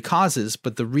necessary causes,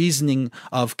 but the reasoning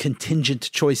of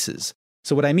contingent choices.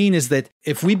 So what I mean is that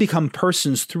if we become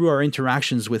persons through our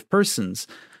interactions with persons,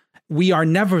 we are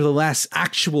nevertheless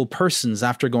actual persons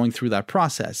after going through that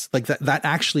process. Like that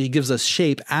actually gives us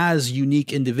shape as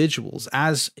unique individuals,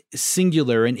 as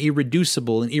singular and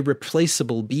irreducible and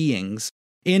irreplaceable beings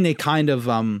in a kind of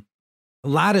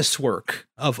lattice work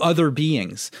of other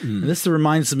beings. And this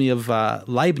reminds me of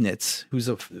Leibniz, who's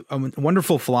a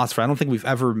wonderful philosopher. I don't think we've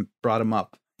ever brought him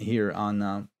up here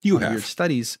on Weird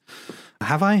Studies.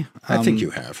 Have I? I think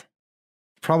you have.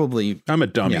 Probably. I'm a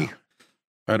dummy. Yeah.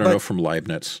 I don't know from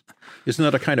Leibniz. Isn't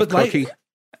that a kind of cookie?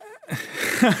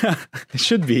 It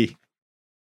should be.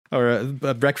 Or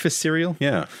a breakfast cereal.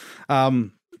 Yeah.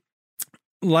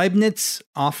 Leibniz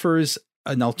offers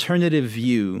an alternative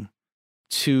view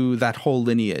to that whole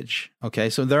lineage. Okay,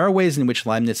 so there are ways in which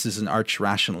Leibniz is an arch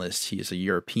rationalist. He is a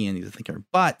European, he's a thinker,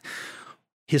 but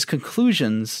his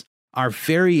conclusions are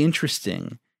very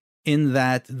interesting in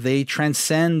that they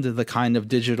transcend the kind of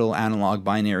digital analog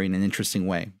binary in an interesting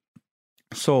way.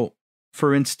 So,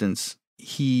 for instance,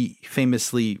 he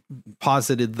famously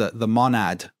posited the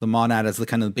monad as the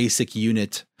kind of basic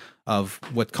unit of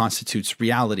what constitutes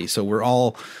reality. So we're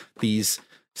all these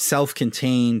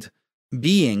self-contained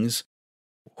beings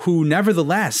who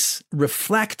nevertheless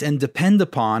reflect and depend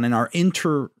upon and are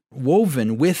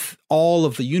interwoven with all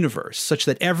of the universe, such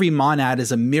that every monad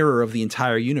is a mirror of the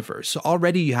entire universe. So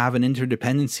already you have an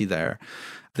interdependency there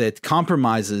that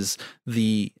compromises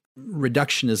the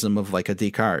reductionism of like a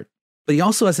Descartes. But he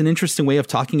also has an interesting way of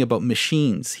talking about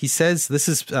machines. He says, this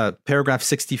is paragraph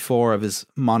 64 of his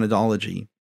Monadology.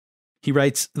 He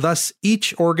writes, thus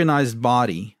each organized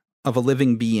body of a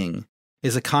living being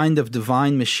is a kind of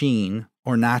divine machine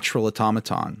or natural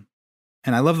automaton.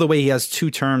 And I love the way he has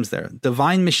two terms there.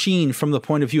 Divine machine from the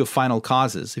point of view of final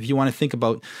causes. If you want to think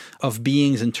of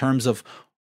beings in terms of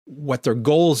what their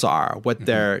goals are, what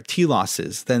their telos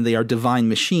is, then they are divine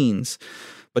machines.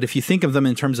 But if you think of them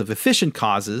in terms of efficient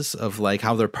causes, of like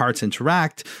how their parts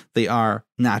interact, they are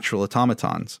natural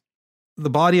automatons. The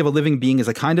body of a living being is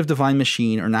a kind of divine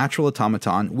machine or natural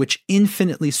automaton which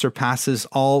infinitely surpasses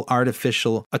all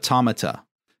artificial automata.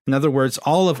 In other words,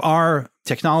 all of our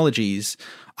technologies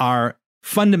are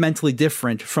fundamentally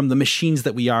different from the machines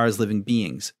that we are as living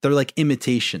beings. They're like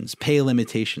imitations, pale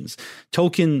imitations.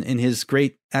 Tolkien, in his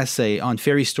great essay on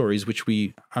fairy stories, which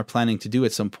we are planning to do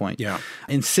at some point,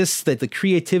 insists that the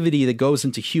creativity that goes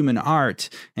into human art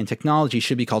and technology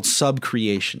should be called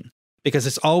subcreation, because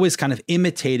it's always kind of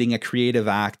imitating a creative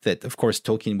act that, of course,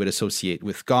 Tolkien would associate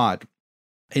with God.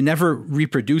 It never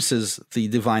reproduces the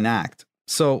divine act.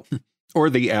 So, or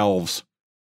the elves.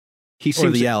 He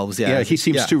seems, he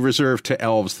seems to reserve to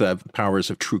elves the powers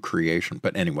of true creation.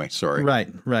 But anyway, sorry. Right.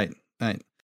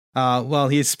 Well,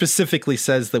 he specifically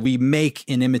says that we make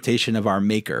in imitation of our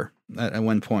maker at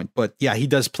one point. But yeah, he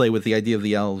does play with the idea of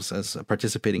the elves as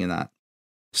participating in that.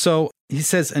 So he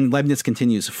says, and Leibniz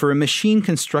continues, for a machine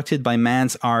constructed by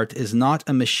man's art is not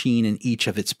a machine in each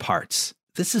of its parts.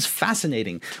 This is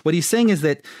fascinating. What he's saying is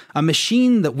that a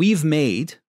machine that we've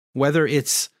made, whether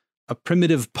it's a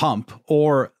primitive pump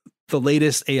or the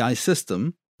latest AI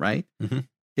system, right,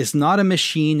 is not a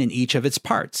machine in each of its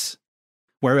parts.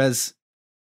 Whereas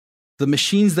the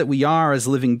machines that we are as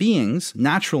living beings,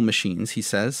 natural machines, he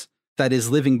says, that is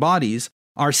living bodies,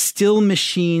 are still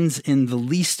machines in the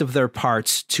least of their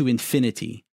parts to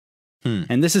infinity.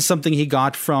 And this is something he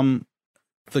got from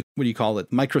the, what do you call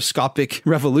it, microscopic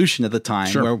revolution at the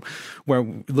time,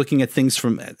 where looking at things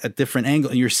from a different angle,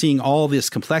 and you're seeing all this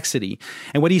complexity.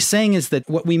 And what he's saying is that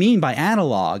what we mean by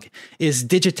analog is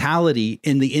digitality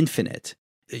in the infinite.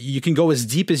 You can go as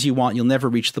deep as you want, you'll never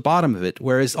reach the bottom of it.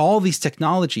 Whereas all these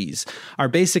technologies are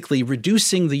basically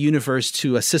reducing the universe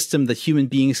to a system that human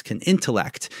beings can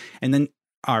intellect, and then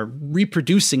are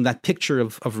reproducing that picture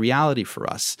of reality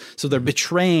for us. So they're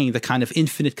betraying the kind of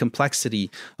infinite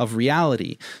complexity of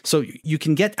reality. So you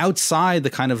can get outside the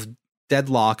kind of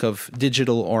deadlock of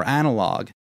digital or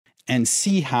analog and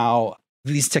see how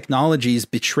these technologies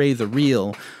betray the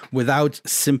real without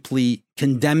simply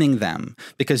condemning them.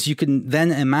 Because you can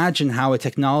then imagine how a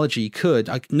technology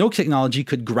could, no technology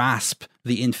could grasp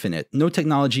the infinite. No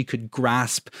technology could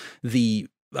grasp the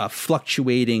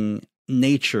fluctuating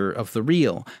nature of the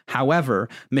real. However,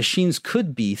 machines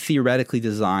could be theoretically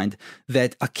designed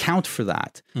that account for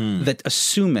that, that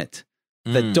assume it,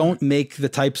 that don't make the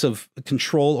types of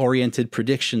control-oriented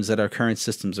predictions that our current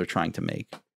systems are trying to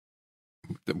make.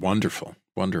 Wonderful.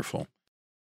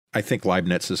 I think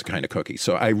Leibniz is a kind of cookie,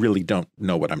 so I really don't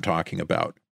know what I'm talking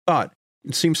about. But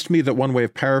it seems to me that one way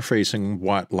of paraphrasing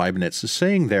what Leibniz is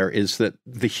saying there is that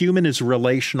the human is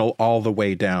relational all the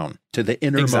way down to the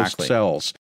innermost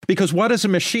cells. Because what is a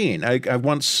machine? I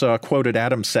once quoted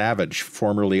Adam Savage,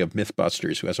 formerly of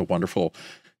Mythbusters, who has a wonderful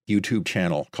YouTube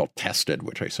channel called Tested,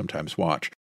 which I sometimes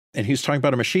watch. And he was talking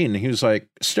about a machine, and he was like,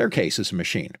 staircase is a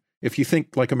machine. If you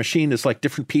think like a machine is like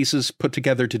different pieces put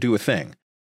together to do a thing.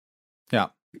 Yeah.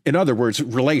 In other words,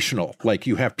 relational, like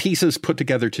you have pieces put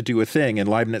together to do a thing. And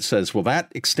Leibniz says, well,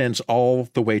 that extends all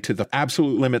the way to the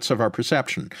absolute limits of our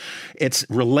perception. It's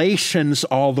relations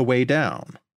all the way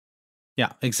down.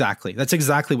 Yeah, exactly. That's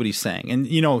exactly what he's saying. And,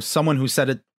 you know, someone who said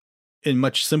it in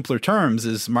much simpler terms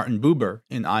is Martin Buber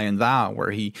in I and Thou,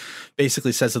 where he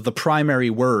basically says that the primary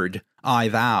word, I,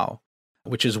 thou,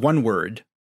 which is one word,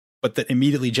 but that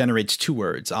immediately generates two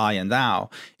words, I and thou,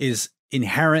 is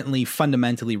inherently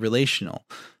fundamentally relational.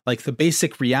 Like the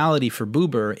basic reality for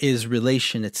Buber is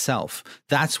relation itself.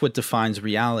 That's what defines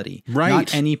reality. Right.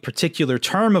 Not any particular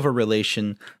term of a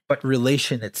relation, but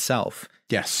relation itself.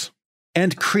 Yes.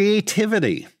 And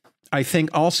creativity, I think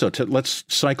also let's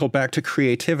cycle back to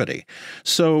creativity.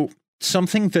 So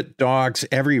something that dogs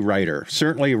every writer,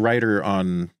 certainly a writer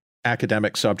on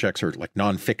academic subjects or like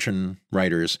nonfiction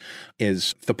writers,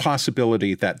 is the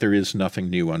possibility that there is nothing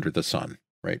new under the sun.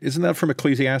 Right. Isn't that from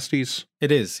Ecclesiastes?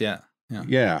 It is. Yeah.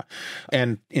 Yeah.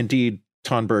 And indeed,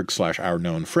 Tonberg / our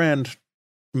known friend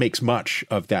makes much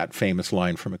of that famous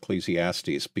line from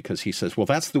Ecclesiastes because he says, well,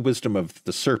 that's the wisdom of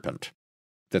the serpent,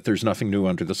 that there's nothing new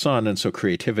under the sun. And so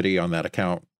creativity on that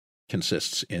account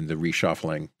consists in the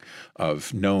reshuffling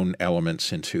of known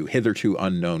elements into hitherto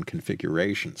unknown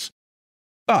configurations.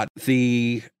 But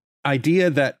the idea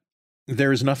that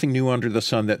there is nothing new under the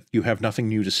sun, that you have nothing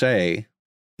new to say,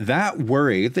 that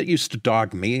worry that used to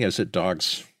dog me as it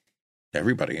dogs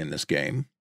everybody in this game,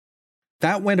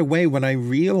 that went away when I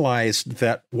realized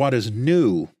that what is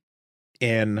new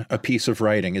in a piece of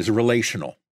writing is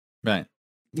relational. Right.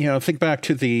 You know, think back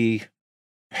to the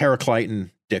Heraclitan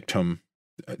dictum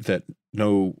that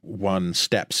no one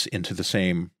steps into the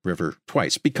same river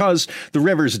twice, because the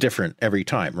river's different every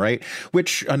time, right?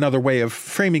 Which another way of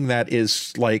framing that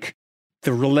is like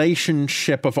the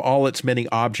relationship of all its many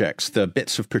objects, the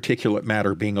bits of particulate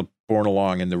matter being borne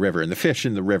along in the river, and the fish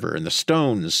in the river, and the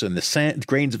stones and the sand,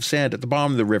 grains of sand at the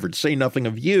bottom of the river, to say nothing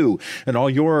of you and all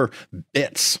your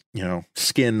bits, you know,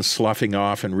 skin sloughing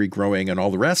off and regrowing and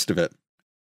all the rest of it.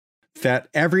 That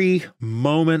every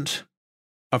moment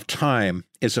of time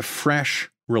is a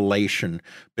fresh relation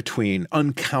between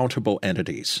uncountable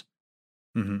entities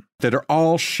that are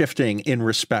all shifting in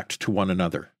respect to one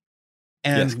another.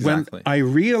 And yes, exactly. When I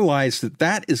realized that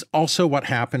that is also what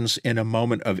happens in a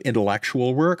moment of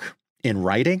intellectual work, in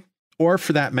writing, or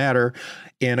for that matter,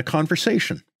 in a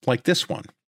conversation like this one,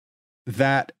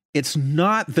 that it's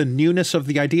not the newness of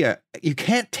the idea. You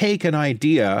can't take an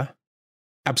idea,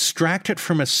 abstract it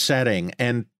from a setting,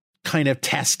 and kind of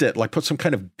test it, like put some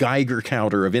kind of Geiger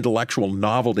counter of intellectual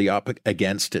novelty up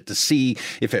against it to see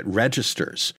if it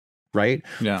registers, right?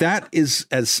 Yeah. That is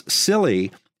as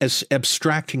silly as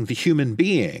abstracting the human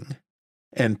being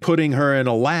and putting her in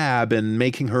a lab and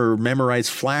making her memorize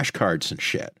flashcards and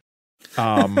shit.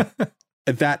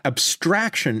 That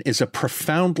abstraction is a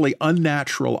profoundly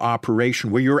unnatural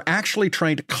operation where you're actually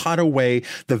trying to cut away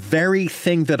the very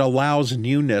thing that allows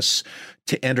newness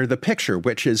to enter the picture,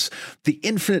 which is the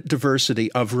infinite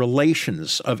diversity of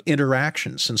relations, of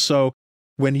interactions. And so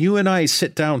when you and I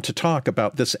sit down to talk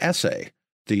about this essay,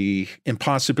 the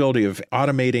impossibility of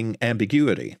automating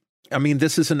ambiguity, I mean,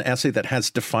 this is an essay that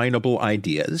has definable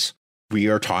ideas. We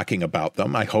are talking about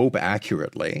them, I hope,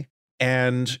 accurately.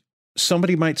 And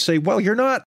somebody might say, well, you're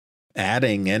not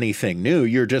adding anything new.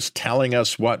 You're just telling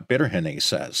us what Bitterhane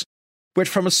says, which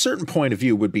from a certain point of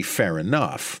view would be fair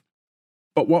enough.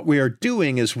 But what we are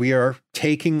doing is we are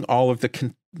taking all of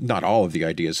the, not all of the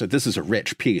ideas. This is a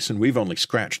rich piece, and we've only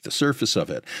scratched the surface of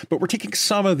it. But we're taking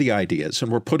some of the ideas,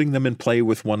 and we're putting them in play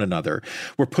with one another.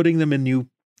 We're putting them in new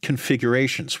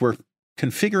configurations. We're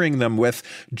configuring them with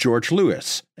George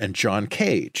Lewis and John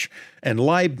Cage and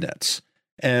Leibniz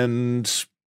and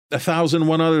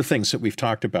 1,001 other things that we've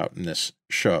talked about in this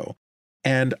show.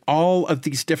 And all of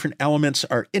these different elements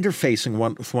are interfacing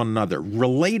with one another,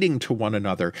 relating to one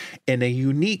another in a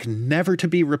unique, never to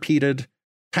be repeated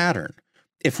pattern.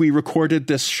 If we recorded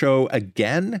this show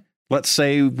again, let's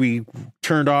say we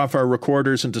turned off our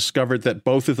recorders and discovered that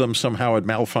both of them somehow had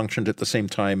malfunctioned at the same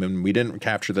time and we didn't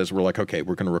capture this, we're like, okay,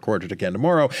 we're going to record it again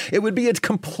tomorrow. It would be a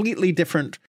completely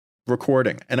different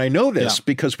recording. And I know this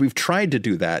because we've tried to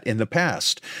do that in the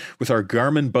past with our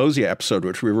Garmin Bozia episode,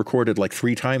 which we recorded like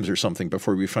 3 times or something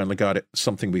before we finally got it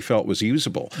something we felt was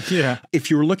usable. Yeah. If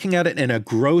you were looking at it in a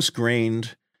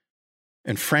gross-grained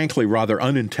and frankly rather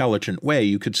unintelligent way,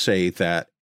 you could say that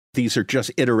these are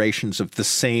just iterations of the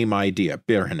same idea,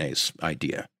 Bitterhane's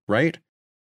idea, right?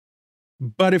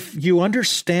 But if you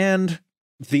understand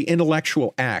the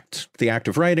intellectual act, the act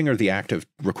of writing or the act of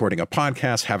recording a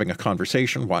podcast, having a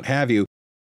conversation, what have you,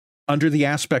 under the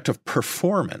aspect of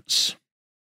performance,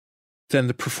 then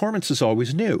the performance is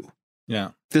always new.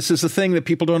 Yeah. This is the thing that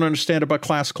people don't understand about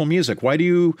classical music. Why do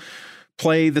you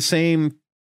play the same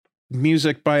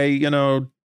music by,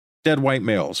 dead white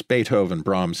males, Beethoven,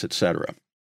 Brahms, etc.?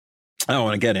 I don't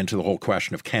want to get into the whole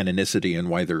question of canonicity and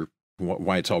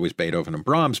why it's always Beethoven and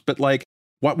Brahms, but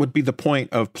what would be the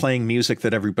point of playing music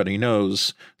that everybody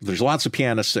knows? There's lots of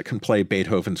pianists that can play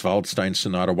Beethoven's Waldstein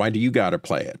Sonata. Why do you got to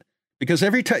play it? Because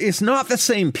every time it's not the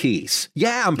same piece.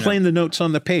 Yeah, I'm playing the notes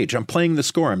on the page. I'm playing the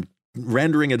score. I'm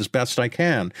rendering it as best I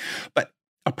can. But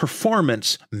a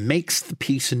performance makes the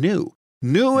piece new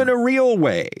in a real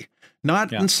way,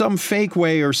 not in some fake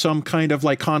way or some kind of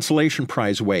consolation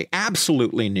prize way.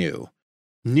 Absolutely new.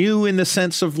 New in the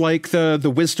sense of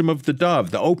the wisdom of the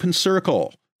dove, the open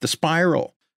circle, the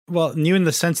spiral. Well, new in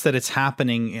the sense that it's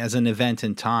happening as an event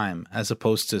in time, as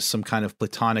opposed to some kind of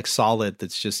platonic solid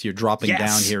that's just you're dropping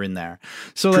down here and there.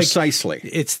 So precisely,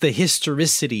 it's the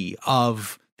historicity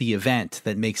of the event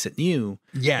that makes it new.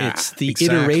 Yeah, it's the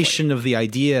iteration of the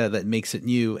idea that makes it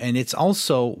new, and it's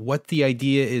also what the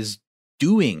idea is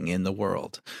doing in the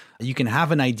world. You can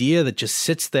have an idea that just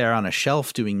sits there on a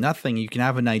shelf doing nothing. You can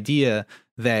have an idea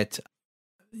that,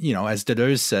 as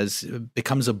Deleuze says,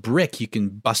 becomes a brick you can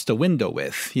bust a window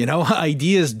with.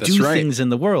 Ideas do things in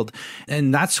the world.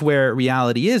 And that's where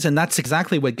reality is. And that's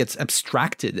exactly what gets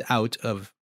abstracted out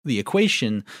of the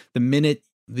equation the minute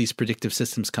these predictive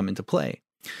systems come into play.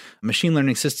 Machine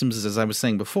learning systems, as I was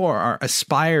saying before,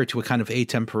 aspire to a kind of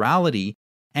atemporality.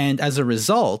 And as a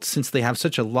result, since they have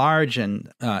such a large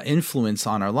influence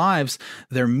on our lives,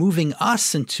 they're moving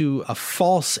us into a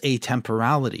false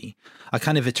atemporality, a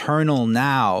kind of eternal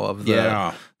now of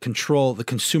the control, the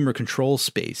consumer control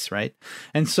space, right?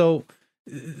 And so,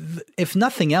 if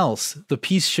nothing else, the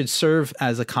piece should serve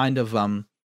as a kind of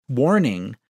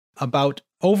warning about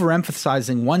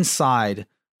overemphasizing one side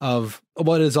of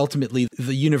what is ultimately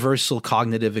the universal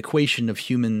cognitive equation of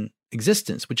human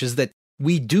existence, which is that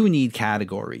we do need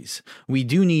categories. We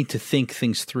do need to think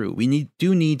things through. We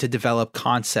do need to develop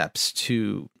concepts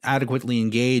to adequately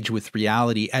engage with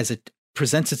reality as it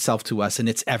presents itself to us in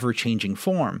its ever-changing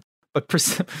form.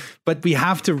 But we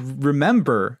have to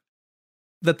remember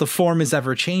that the form is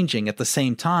ever-changing at the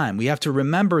same time. We have to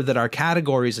remember that our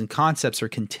categories and concepts are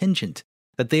contingent,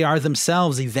 that they are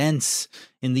themselves events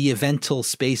in the evental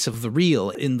space of the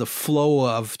real, in the flow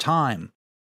of time.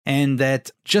 And that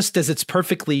just as it's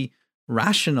perfectly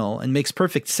rational and makes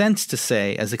perfect sense to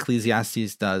say, as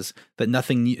Ecclesiastes does, that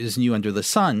nothing is new under the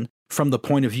sun from the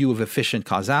point of view of efficient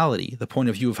causality, the point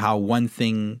of view of how one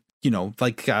thing,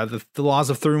 the laws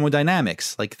of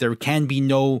thermodynamics, there can be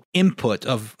no input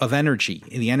of energy.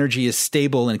 The energy is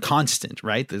stable and constant,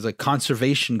 right? There's a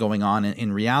conservation going on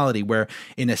in reality where,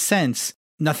 in a sense,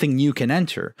 nothing new can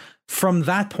enter from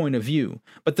that point of view.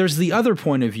 But there's the other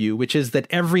point of view, which is that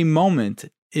every moment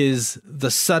is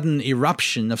the sudden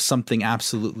eruption of something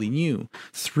absolutely new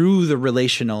through the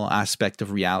relational aspect of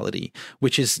reality,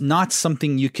 which is not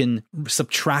something you can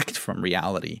subtract from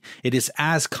reality. It is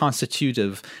as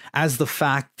constitutive as the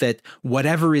fact that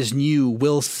whatever is new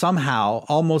will somehow,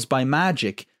 almost by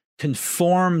magic,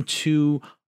 conform to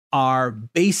our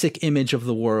basic image of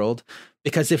the world.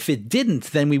 Because if it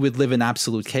didn't, then we would live in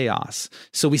absolute chaos.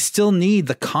 So we still need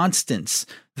the constants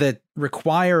that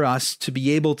require us to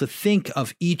be able to think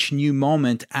of each new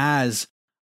moment as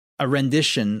a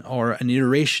rendition or an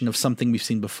iteration of something we've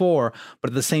seen before. But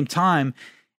at the same time,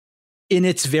 in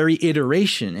its very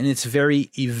iteration, in its very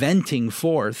eventing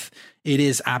forth, it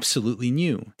is absolutely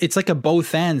new. It's like a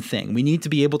both and thing. We need to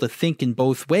be able to think in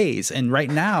both ways. And right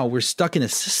now we're stuck in a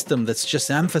system that's just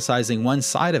emphasizing one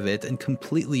side of it and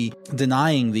completely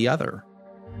denying the other.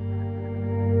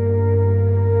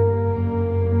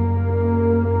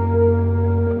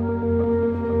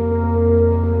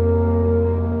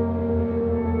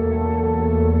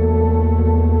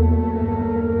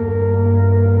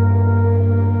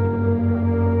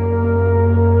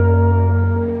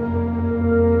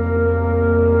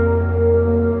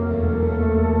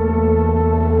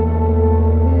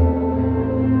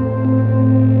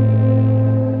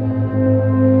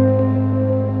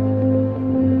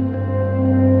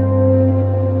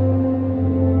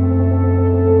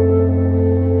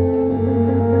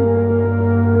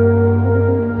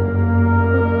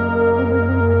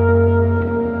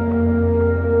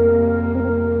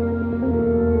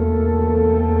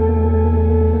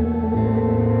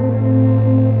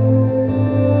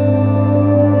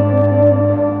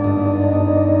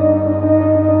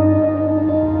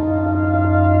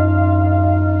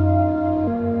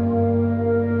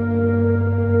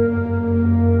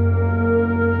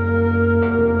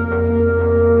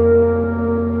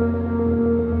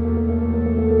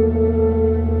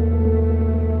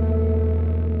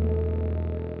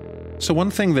 So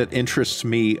one thing that interests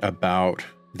me about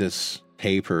this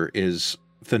paper is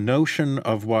the notion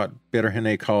of what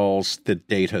Birhanu calls the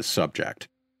data subject.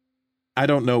 I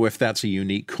don't know if that's a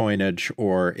unique coinage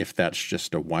or if that's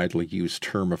just a widely used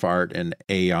term of art in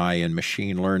AI and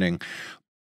machine learning,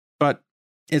 but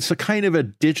it's a kind of a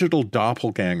digital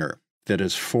doppelganger that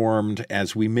is formed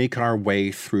as we make our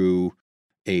way through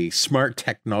a smart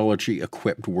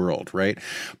technology-equipped world, right?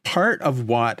 Part of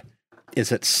what is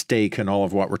at stake in all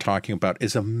of what we're talking about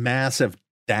is a massive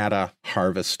data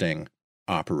harvesting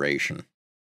operation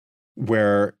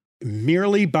where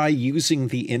merely by using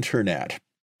the internet,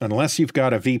 unless you've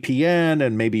got a VPN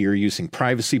and maybe you're using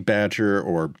Privacy Badger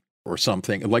or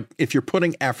something, like if you're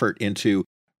putting effort into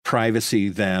privacy,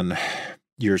 then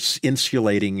you're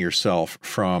insulating yourself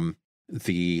from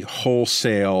the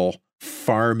wholesale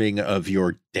farming of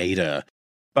your data.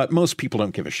 But most people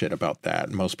don't give a shit about that.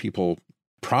 Most people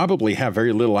probably have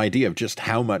very little idea of just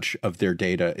how much of their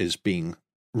data is being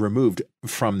removed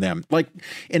from them. Like,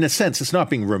 in a sense, it's not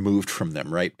being removed from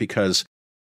them, right? Because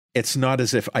it's not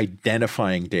as if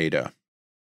identifying data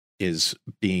is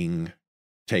being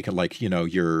taken, like, you know,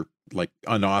 your like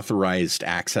unauthorized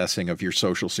accessing of your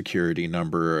social security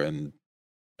number and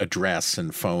address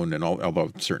and phone and all,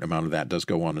 although a certain amount of that does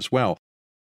go on as well.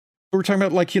 But we're talking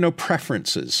about, like, you know,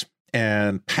 preferences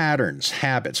and patterns,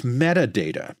 habits,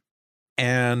 metadata.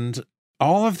 And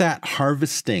all of that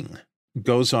harvesting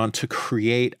goes on to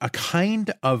create a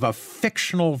kind of a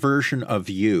fictional version of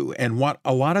you. And what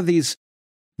a lot of these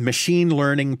machine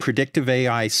learning, predictive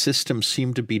AI systems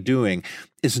seem to be doing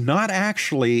is not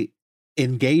actually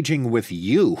engaging with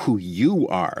you, who you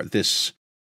are, this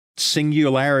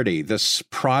singularity, this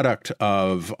product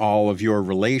of all of your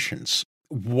relations.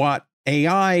 What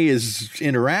AI is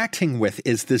interacting with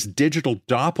is this digital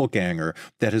doppelganger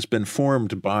that has been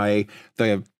formed by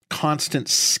the constant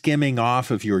skimming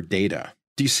off of your data.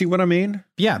 Do you see what I mean?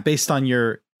 Yeah, based on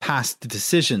your past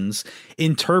decisions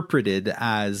interpreted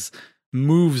as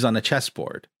moves on a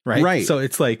chessboard, right? Right. So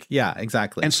it's like, yeah,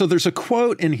 exactly. And so there's a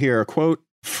quote in here, a quote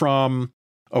from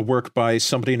a work by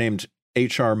somebody named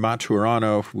H.R.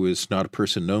 Maturano, who is not a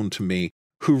person known to me,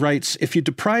 who writes, if you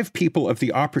deprive people of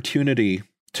the opportunity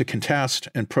to contest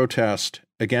and protest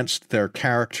against their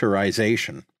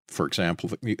characterization, for example,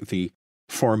 the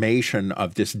formation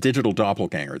of this digital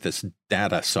doppelganger, this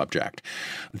data subject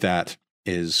that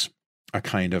is a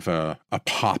kind of a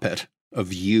puppet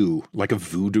of you, like a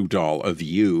voodoo doll of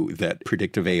you that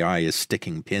predictive AI is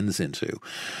sticking pins into.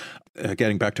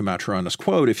 Getting back to Maturano's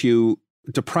quote, if you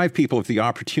deprive people of the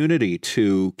opportunity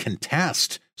to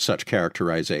contest such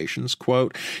characterizations,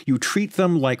 quote, you treat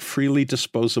them like freely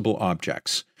disposable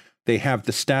objects. They have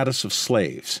the status of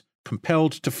slaves,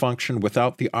 compelled to function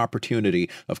without the opportunity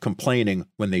of complaining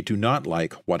when they do not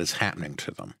like what is happening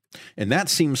to them. And that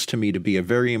seems to me to be a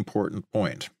very important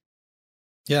point.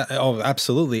 Yeah, oh,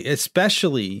 absolutely.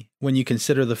 Especially when you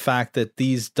consider the fact that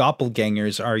these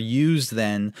doppelgangers are used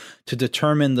then to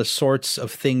determine the sorts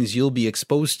of things you'll be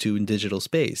exposed to in digital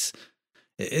space.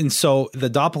 And so the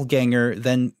doppelganger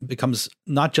then becomes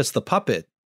not just the puppet,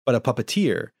 but a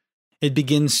puppeteer. It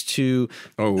begins to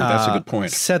that's a good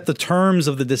point. Set the terms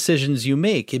of the decisions you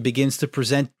make. It begins to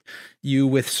present you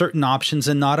with certain options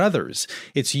and not others.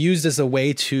 It's used as a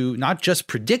way to not just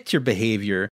predict your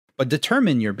behavior, but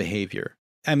determine your behavior.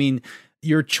 I mean,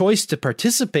 your choice to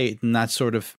participate in that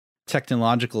sort of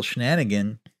technological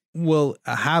shenanigan will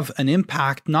have an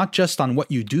impact not just on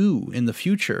what you do in the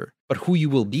future, but who you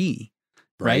will be.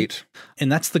 Right?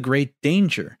 And that's the great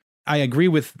danger. I agree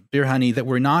with Birhanu that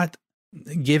we're not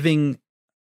giving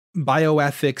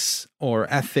bioethics or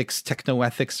ethics,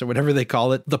 technoethics, or whatever they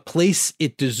call it, the place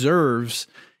it deserves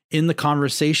in the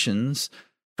conversations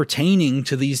pertaining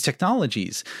to these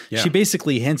technologies. Yeah. She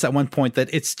basically hints at one point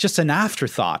that it's just an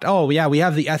afterthought. Oh, yeah, we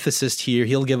have the ethicist here.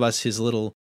 He'll give us his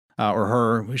little, or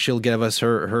her, she'll give us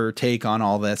her take on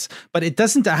all this. But it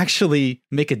doesn't actually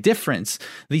make a difference.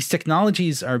 These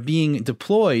technologies are being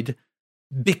deployed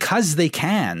because they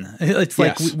can. It's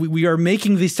like we are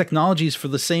making these technologies for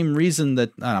the same reason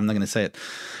that I'm not going to say it.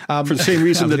 For the same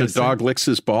reason that a dog licks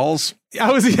his balls.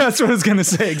 That's what I was going to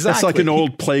say. Exactly. That's like an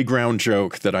old playground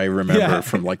joke that I remember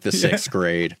from like the 6th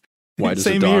grade. Why does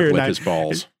a dog lick his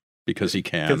balls? Because he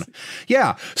can.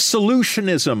 Yeah.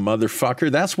 Solutionism,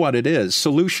 motherfucker. That's what it is.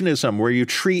 Solutionism, where you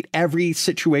treat every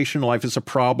situation in life as a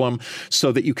problem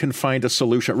so that you can find a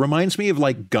solution. It reminds me of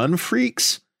like gun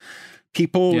freaks.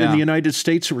 People in the United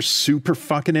States who are super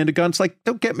fucking into guns. Like,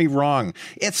 don't get me wrong.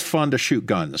 It's fun to shoot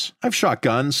guns. I've shot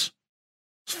guns.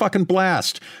 It's fucking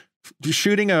blast.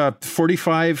 Shooting a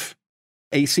 .45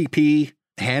 ACP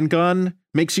handgun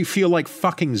Makes you feel like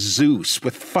fucking Zeus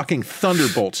with fucking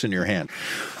thunderbolts in your hand.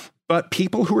 But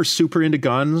people who are super into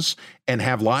guns and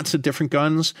have lots of different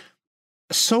guns,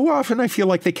 so often I feel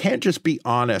like they can't just be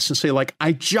honest and say, like,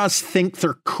 I just think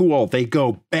they're cool. They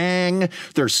go bang,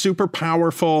 they're super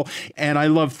powerful, and I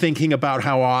love thinking about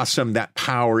how awesome that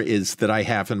power is that I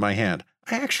have in my hand.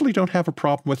 I actually don't have a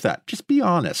problem with that. Just be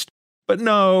honest. But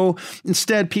no,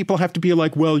 instead, people have to be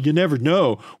like, well, you never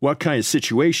know what kind of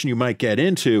situation you might get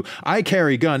into. I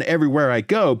carry a gun everywhere I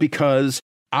go because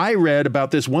I read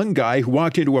about this one guy who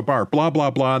walked into a bar, blah, blah,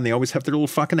 blah, and they always have their little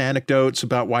fucking anecdotes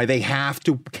about why they have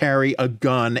to carry a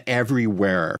gun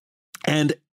everywhere.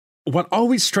 And what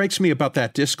always strikes me about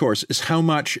that discourse is how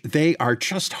much they are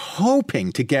just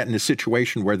hoping to get in a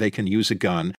situation where they can use a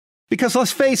gun. Because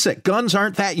let's face it, guns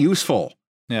aren't that useful.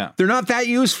 Yeah. They're not that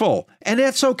useful. And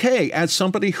it's okay. As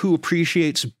somebody who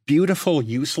appreciates beautiful,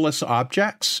 useless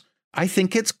objects, I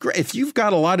think it's great. If you've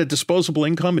got a lot of disposable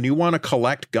income and you want to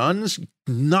collect guns,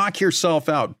 knock yourself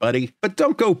out, buddy. But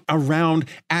don't go around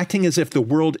acting as if the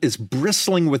world is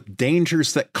bristling with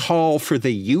dangers that call for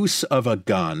the use of a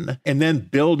gun and then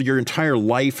build your entire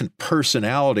life and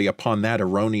personality upon that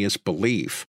erroneous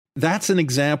belief. That's an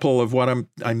example of what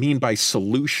I mean by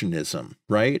solutionism,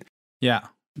 right? Yeah.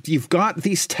 You've got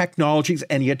these technologies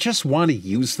and you just want to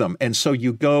use them. And so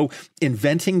you go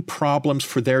inventing problems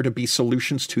for there to be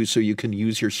solutions to so you can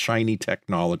use your shiny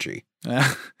technology.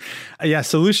 Yeah,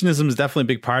 solutionism is definitely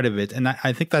a big part of it. And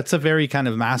I think that's a very kind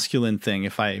of masculine thing,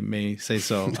 if I may say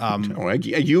so.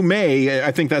 You may.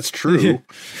 I think that's true.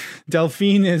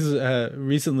 Delphine has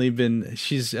recently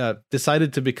she's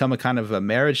decided to become a kind of a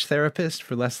marriage therapist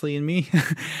for Leslie and me.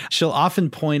 She'll often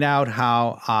point out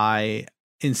how I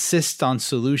insist on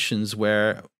solutions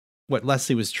where what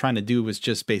Leslie was trying to do was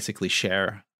just basically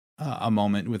share a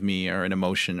moment with me or an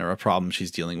emotion or a problem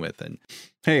she's dealing with. And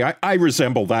hey, I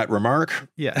resemble that remark.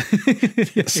 Yeah.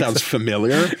 Sounds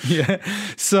familiar. Yeah.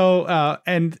 So,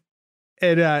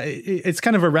 it's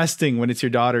kind of arresting when it's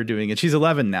your daughter doing it. She's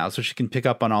 11 now, so she can pick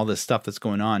up on all this stuff that's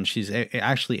going on. She's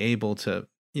actually able to,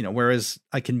 whereas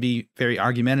I can be very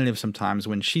argumentative sometimes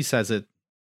when she says it.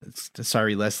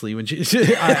 Sorry, Leslie. When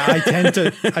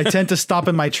I tend to stop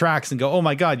in my tracks and go, "Oh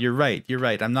my God, you're right. You're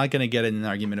right. I'm not going to get in an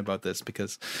argument about this,"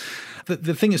 because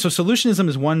the thing is, so solutionism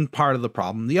is one part of the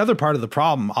problem. The other part of the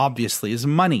problem, obviously, is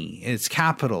money. It's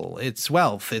capital. It's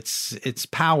wealth. It's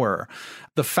power.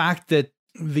 The fact that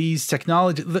these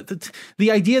technology, the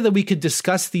idea that we could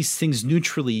discuss these things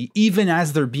neutrally, even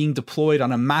as they're being deployed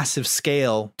on a massive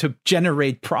scale to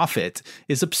generate profit,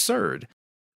 is absurd.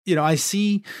 I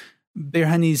see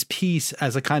Berhani's piece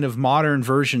as a kind of modern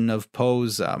version of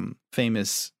Poe's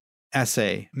famous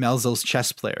essay, Melzil's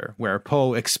Chess Player, where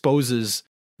Poe exposes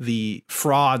the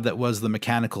fraud that was the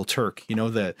Mechanical Turk,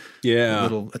 the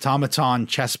little automaton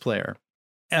chess player.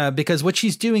 Because what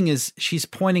she's doing is she's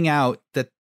pointing out that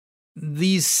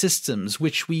these systems,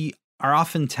 which we are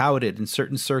often touted in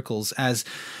certain circles as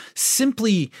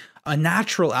simply a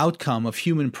natural outcome of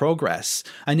human progress,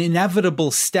 an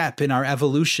inevitable step in our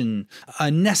evolution,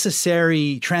 a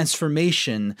necessary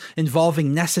transformation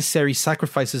involving necessary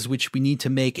sacrifices which we need to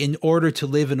make in order to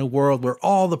live in a world where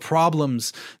all the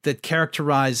problems that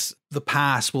characterize the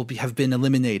past have been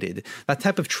eliminated. That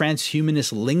type of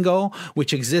transhumanist lingo,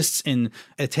 which exists in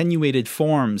attenuated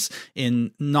forms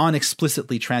in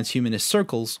non-explicitly transhumanist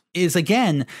circles, is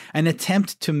again an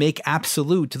attempt to make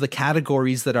absolute the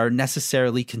categories that are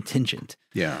necessarily contingent.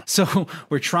 Yeah. So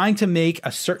we're trying to make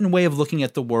a certain way of looking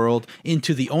at the world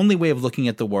into the only way of looking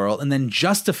at the world, and then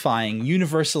justifying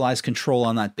universalized control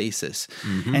on that basis.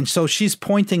 Mm-hmm. And so she's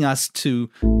pointing us to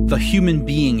the human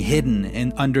being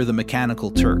hidden under the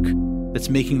Mechanical Turk that's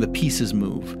making the pieces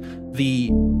move, the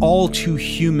all too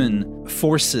human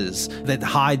forces that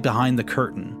hide behind the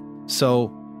curtain.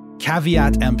 So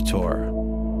caveat emptor.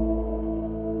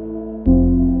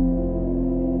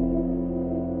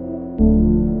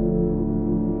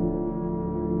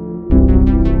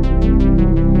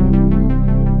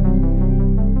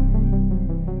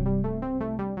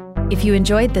 If you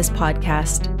enjoyed this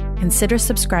podcast, consider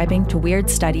subscribing to Weird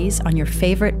Studies on your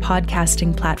favorite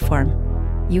podcasting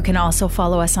platform. You can also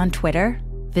follow us on Twitter,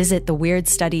 visit the Weird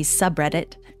Studies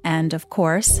subreddit, and, of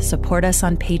course, support us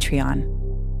on Patreon.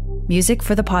 Music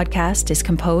for the podcast is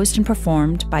composed and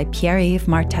performed by Pierre-Yves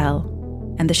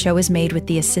Martel, and the show is made with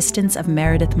the assistance of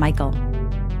Meredith Michael.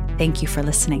 Thank you for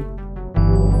listening.